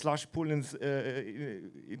created the slush pool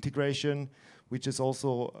integration, which is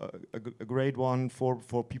also a great one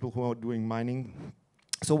for people who are doing mining.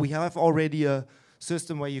 So we have already a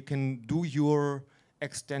system where you can do your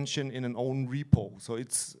extension in an own repo. So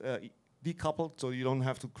it's decoupled, so you don't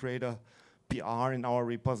have to create a PR in our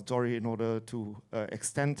repository in order to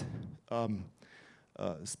extend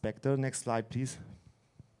Specter. Next slide, please.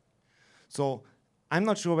 So I'm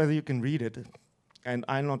not sure whether you can read it, and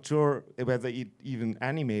I'm not sure whether it even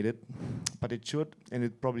animated, but it should, and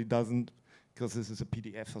it probably doesn't, because this is a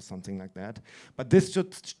PDF or something like that. But this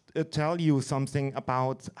should tell you something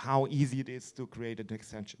about how easy it is to create an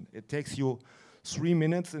extension. It takes you 3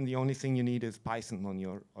 minutes, and the only thing you need is Python on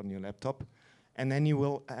your laptop. And then you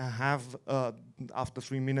will have, after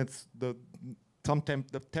 3 minutes, the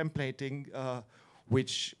templating,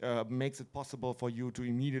 which makes it possible for you to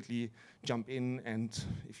immediately jump in, and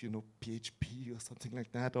if you know PHP or something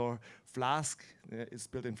like that, or Flask, is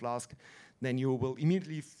built in Flask, then you will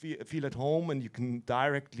immediately feel at home, and you can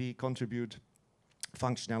directly contribute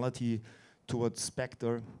functionality towards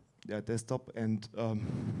Specter Desktop. And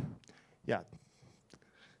yeah,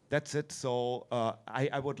 that's it. So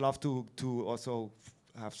I would love to also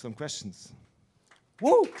have some questions.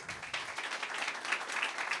 Woo!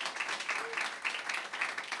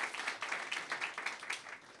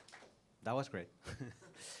 That was great.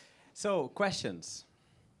 So, questions?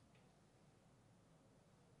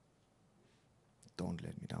 Don't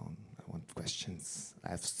let me down. I want questions. I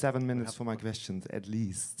have 7 minutes for my questions at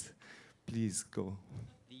least. Please go.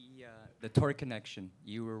 The Tor connection.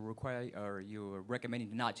 You were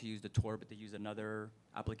recommending not to use the Tor, but to use another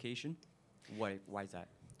application. Why is that?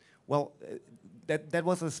 Well, that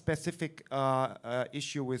was a specific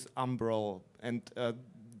issue with Umbrel, and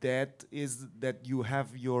that is that you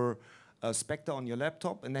have your Specter on your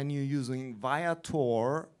laptop, and then you're using via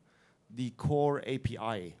Tor the core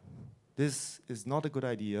API. This is not a good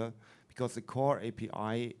idea because the core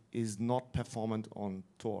API is not performant on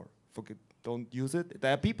Tor. Don't use it.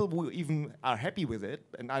 There are people who even are happy with it,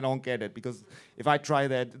 and I don't get it because if I try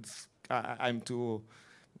that, I'm too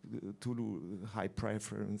high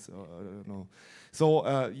preference. I don't know.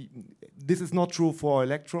 So this is not true for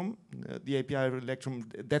Electrum. The API of Electrum.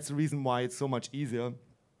 That's the reason why it's so much easier.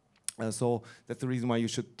 So that's the reason why you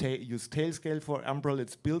should use Tailscale for Umbrel.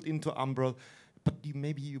 It's built into Umbrel. But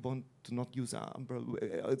maybe you want to not use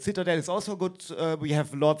Umbrel. Citadel is also good. We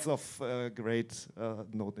have lots of great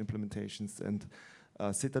Node implementations, and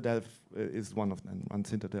Citadel is one of them. One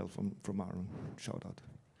Citadel from Aaron. Shout out.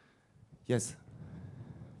 Yes.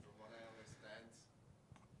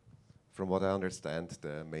 From what I understand,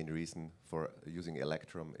 the main reason for using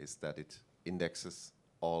Electrum is that it indexes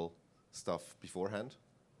all stuff beforehand,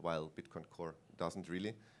 while Bitcoin Core doesn't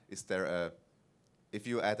really. Is there if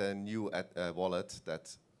you add a new wallet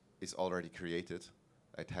that is already created,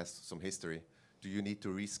 it has some history, do you need to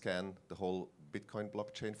rescan the whole Bitcoin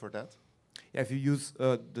blockchain for that? Yeah, if you use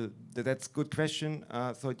that's a good question.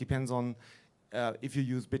 So it depends on if you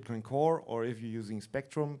use Bitcoin Core or if you're using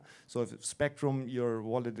Spectrum. So if Spectrum, your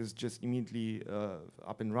wallet is just immediately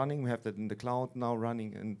up and running. We have that in the cloud now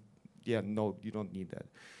running, and yeah, no, you don't need that.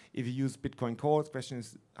 If you use Bitcoin Core, the question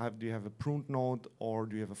is, do you have a pruned node or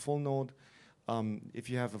do you have a full node? If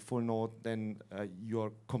you have a full node, then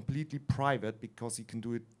you're completely private because you can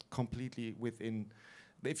do it completely within.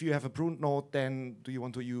 If you have a pruned node, then do you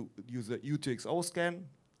want to use a UTXO scan?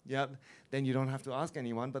 Yeah, then you don't have to ask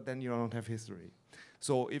anyone, but then you don't have history.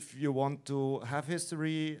 So if you want to have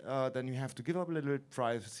history, then you have to give up a little bit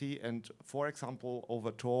privacy. And for example,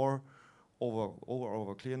 over Tor,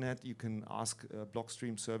 over ClearNet, you can ask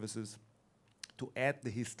Blockstream services to add the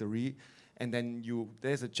history. And then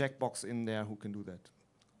there's a checkbox in there who can do that.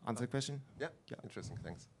 Answer the question? Yeah, interesting,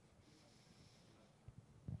 thanks.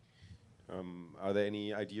 Are there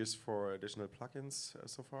any ideas for additional plugins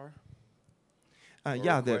so far?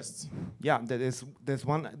 Yeah, there's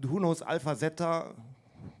one. Who knows Alpha Zeta?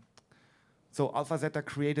 So Alpha Zeta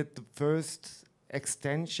created the first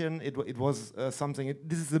extension. It was something.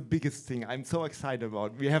 This is the biggest thing I'm so excited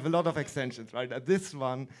about. We have a lot of extensions, right? This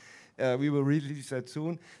one. We will release that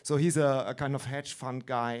soon. So he's a kind of hedge fund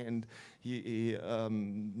guy, and he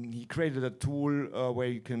created a tool where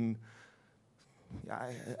you can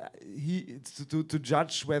to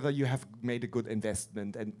judge whether you have made a good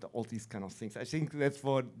investment and all these kind of things. I think that's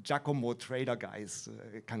for Giacomo trader guys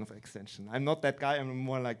kind of extension. I'm not that guy. I'm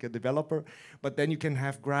more like a developer. But then you can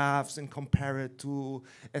have graphs and compare it to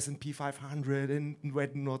S&P 500 and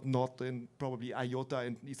not and probably IOTA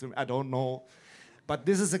and Ethereum. I don't know. But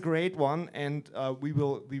this is a great one, and we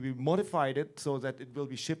will modify it so that it will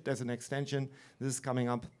be shipped as an extension. This is coming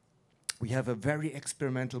up. We have a very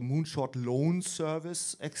experimental Moonshot loan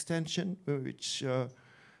service extension, which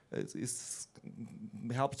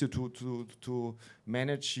helps you to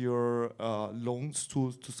manage your loans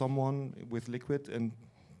to someone with Liquid and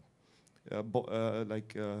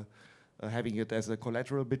having it as a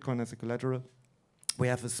collateral, Bitcoin as a collateral. We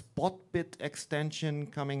have a Spotbit extension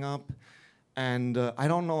coming up. And I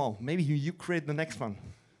don't know, maybe you create the next one.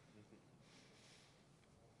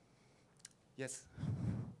 Yes?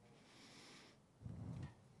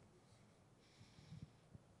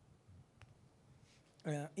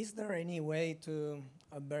 Is there any way to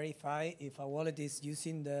verify if a wallet is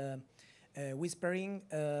using the whispering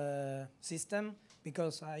system?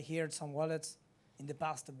 Because I heard some wallets in the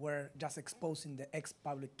past were just exposing the X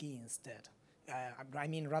public key instead. I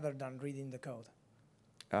mean, rather than reading the code.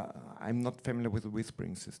 I'm not familiar with the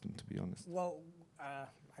whispering system, to be honest. Well,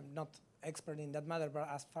 I'm not expert in that matter, but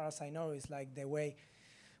as far as I know, it's like the way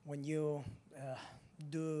when you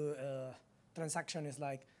do transaction is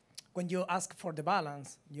like when you ask for the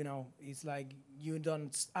balance, you know, it's like you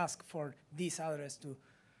don't ask for this address to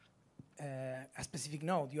a specific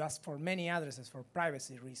node. You ask for many addresses for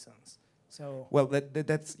privacy reasons. So well,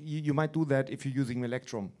 that's you might do that if you're using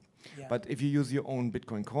Electrum. yeah. But if you use your own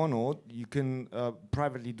Bitcoin Core node, you can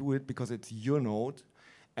privately do it because it's your node,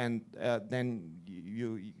 and then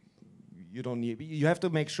you don't need. You have to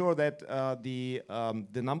make sure that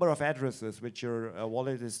the number of addresses which your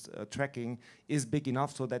wallet is tracking is big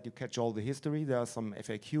enough so that you catch all the history. There are some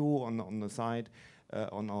FAQ on the side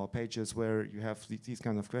on our pages where you have these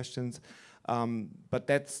kind of questions. But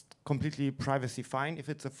that's completely privacy fine if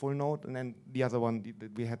it's a full node. And then the other one,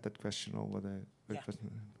 we had that question over there. Yeah.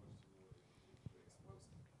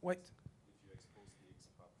 Wait.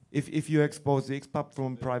 If you expose the XPub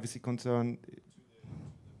from privacy concern,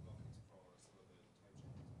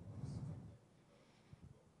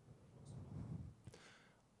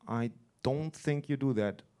 I don't think you do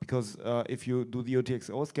that, because if you do the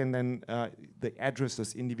UTXO scan, then the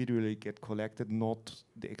addresses individually get collected, not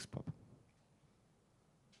the XPub.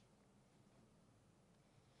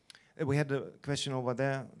 We had a question over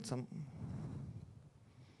there.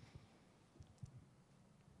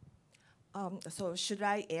 So should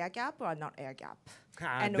I air gap or not air gap?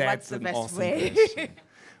 And That's what's the an best awesome way? question.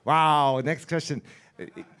 Wow, next question.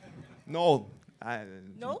 No.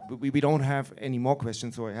 No? We don't have any more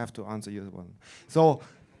questions, so I have to answer your one. So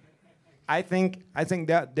I think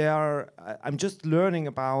that there are. I'm just learning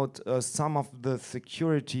about some of the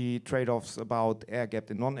security trade-offs about air-gapped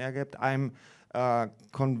and non-air-gapped. I'm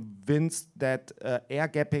convinced that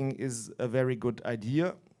air-gapping is a very good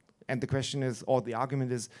idea. And the question is, or the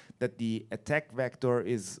argument is, that the attack vector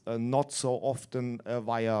is not so often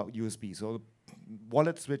via USB. So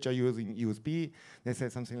wallets which are using USB, they say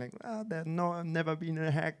something like, well, there's never been a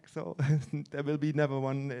hack, so there will be never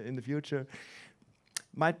one in the future.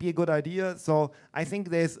 Might be a good idea. So I think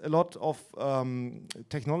there's a lot of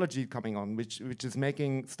technology coming on, which is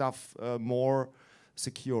making stuff more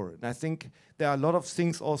secure. And I think there are a lot of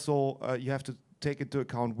things also you have to take into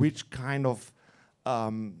account which kind of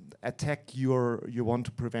attack you want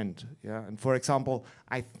to prevent. Yeah, and for example,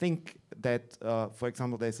 I think that for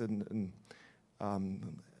example there's an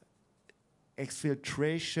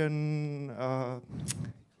exfiltration,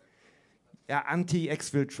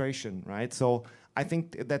 anti-exfiltration, right? So I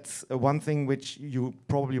think that's one thing which you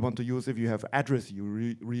probably want to use if you have address you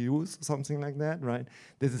reuse, something like that, right?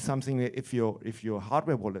 This is something that if your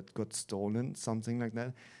hardware wallet got stolen, something like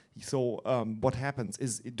that. So what happens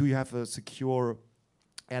is, do you have a secure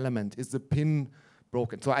element? Is the pin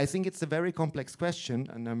broken? So I think it's a very complex question,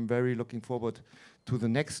 and I'm very looking forward to the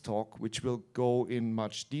next talk, which will go in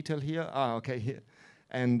much detail here. Okay, here.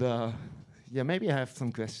 And yeah, maybe I have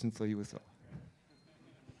some questions for you as well.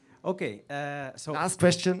 Okay, so last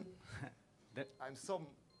question. I'm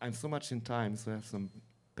so much in time, so I have some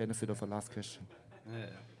benefit of a last question.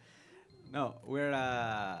 No,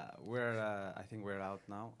 I think we're out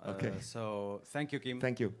now. Okay. So thank you, Kim.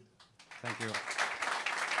 Thank you. Thank you.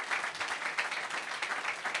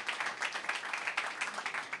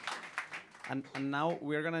 And now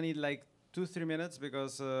we're gonna need like 2-3 minutes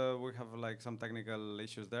because we have like some technical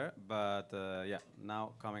issues there. But yeah,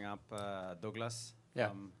 now coming up, Douglas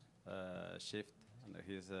from Shift, and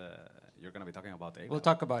you're gonna be talking about air gap. We'll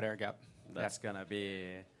talk about air gap. That's gonna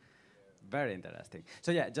be very interesting.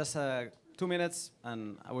 So yeah, just 2 minutes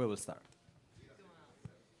and we will start.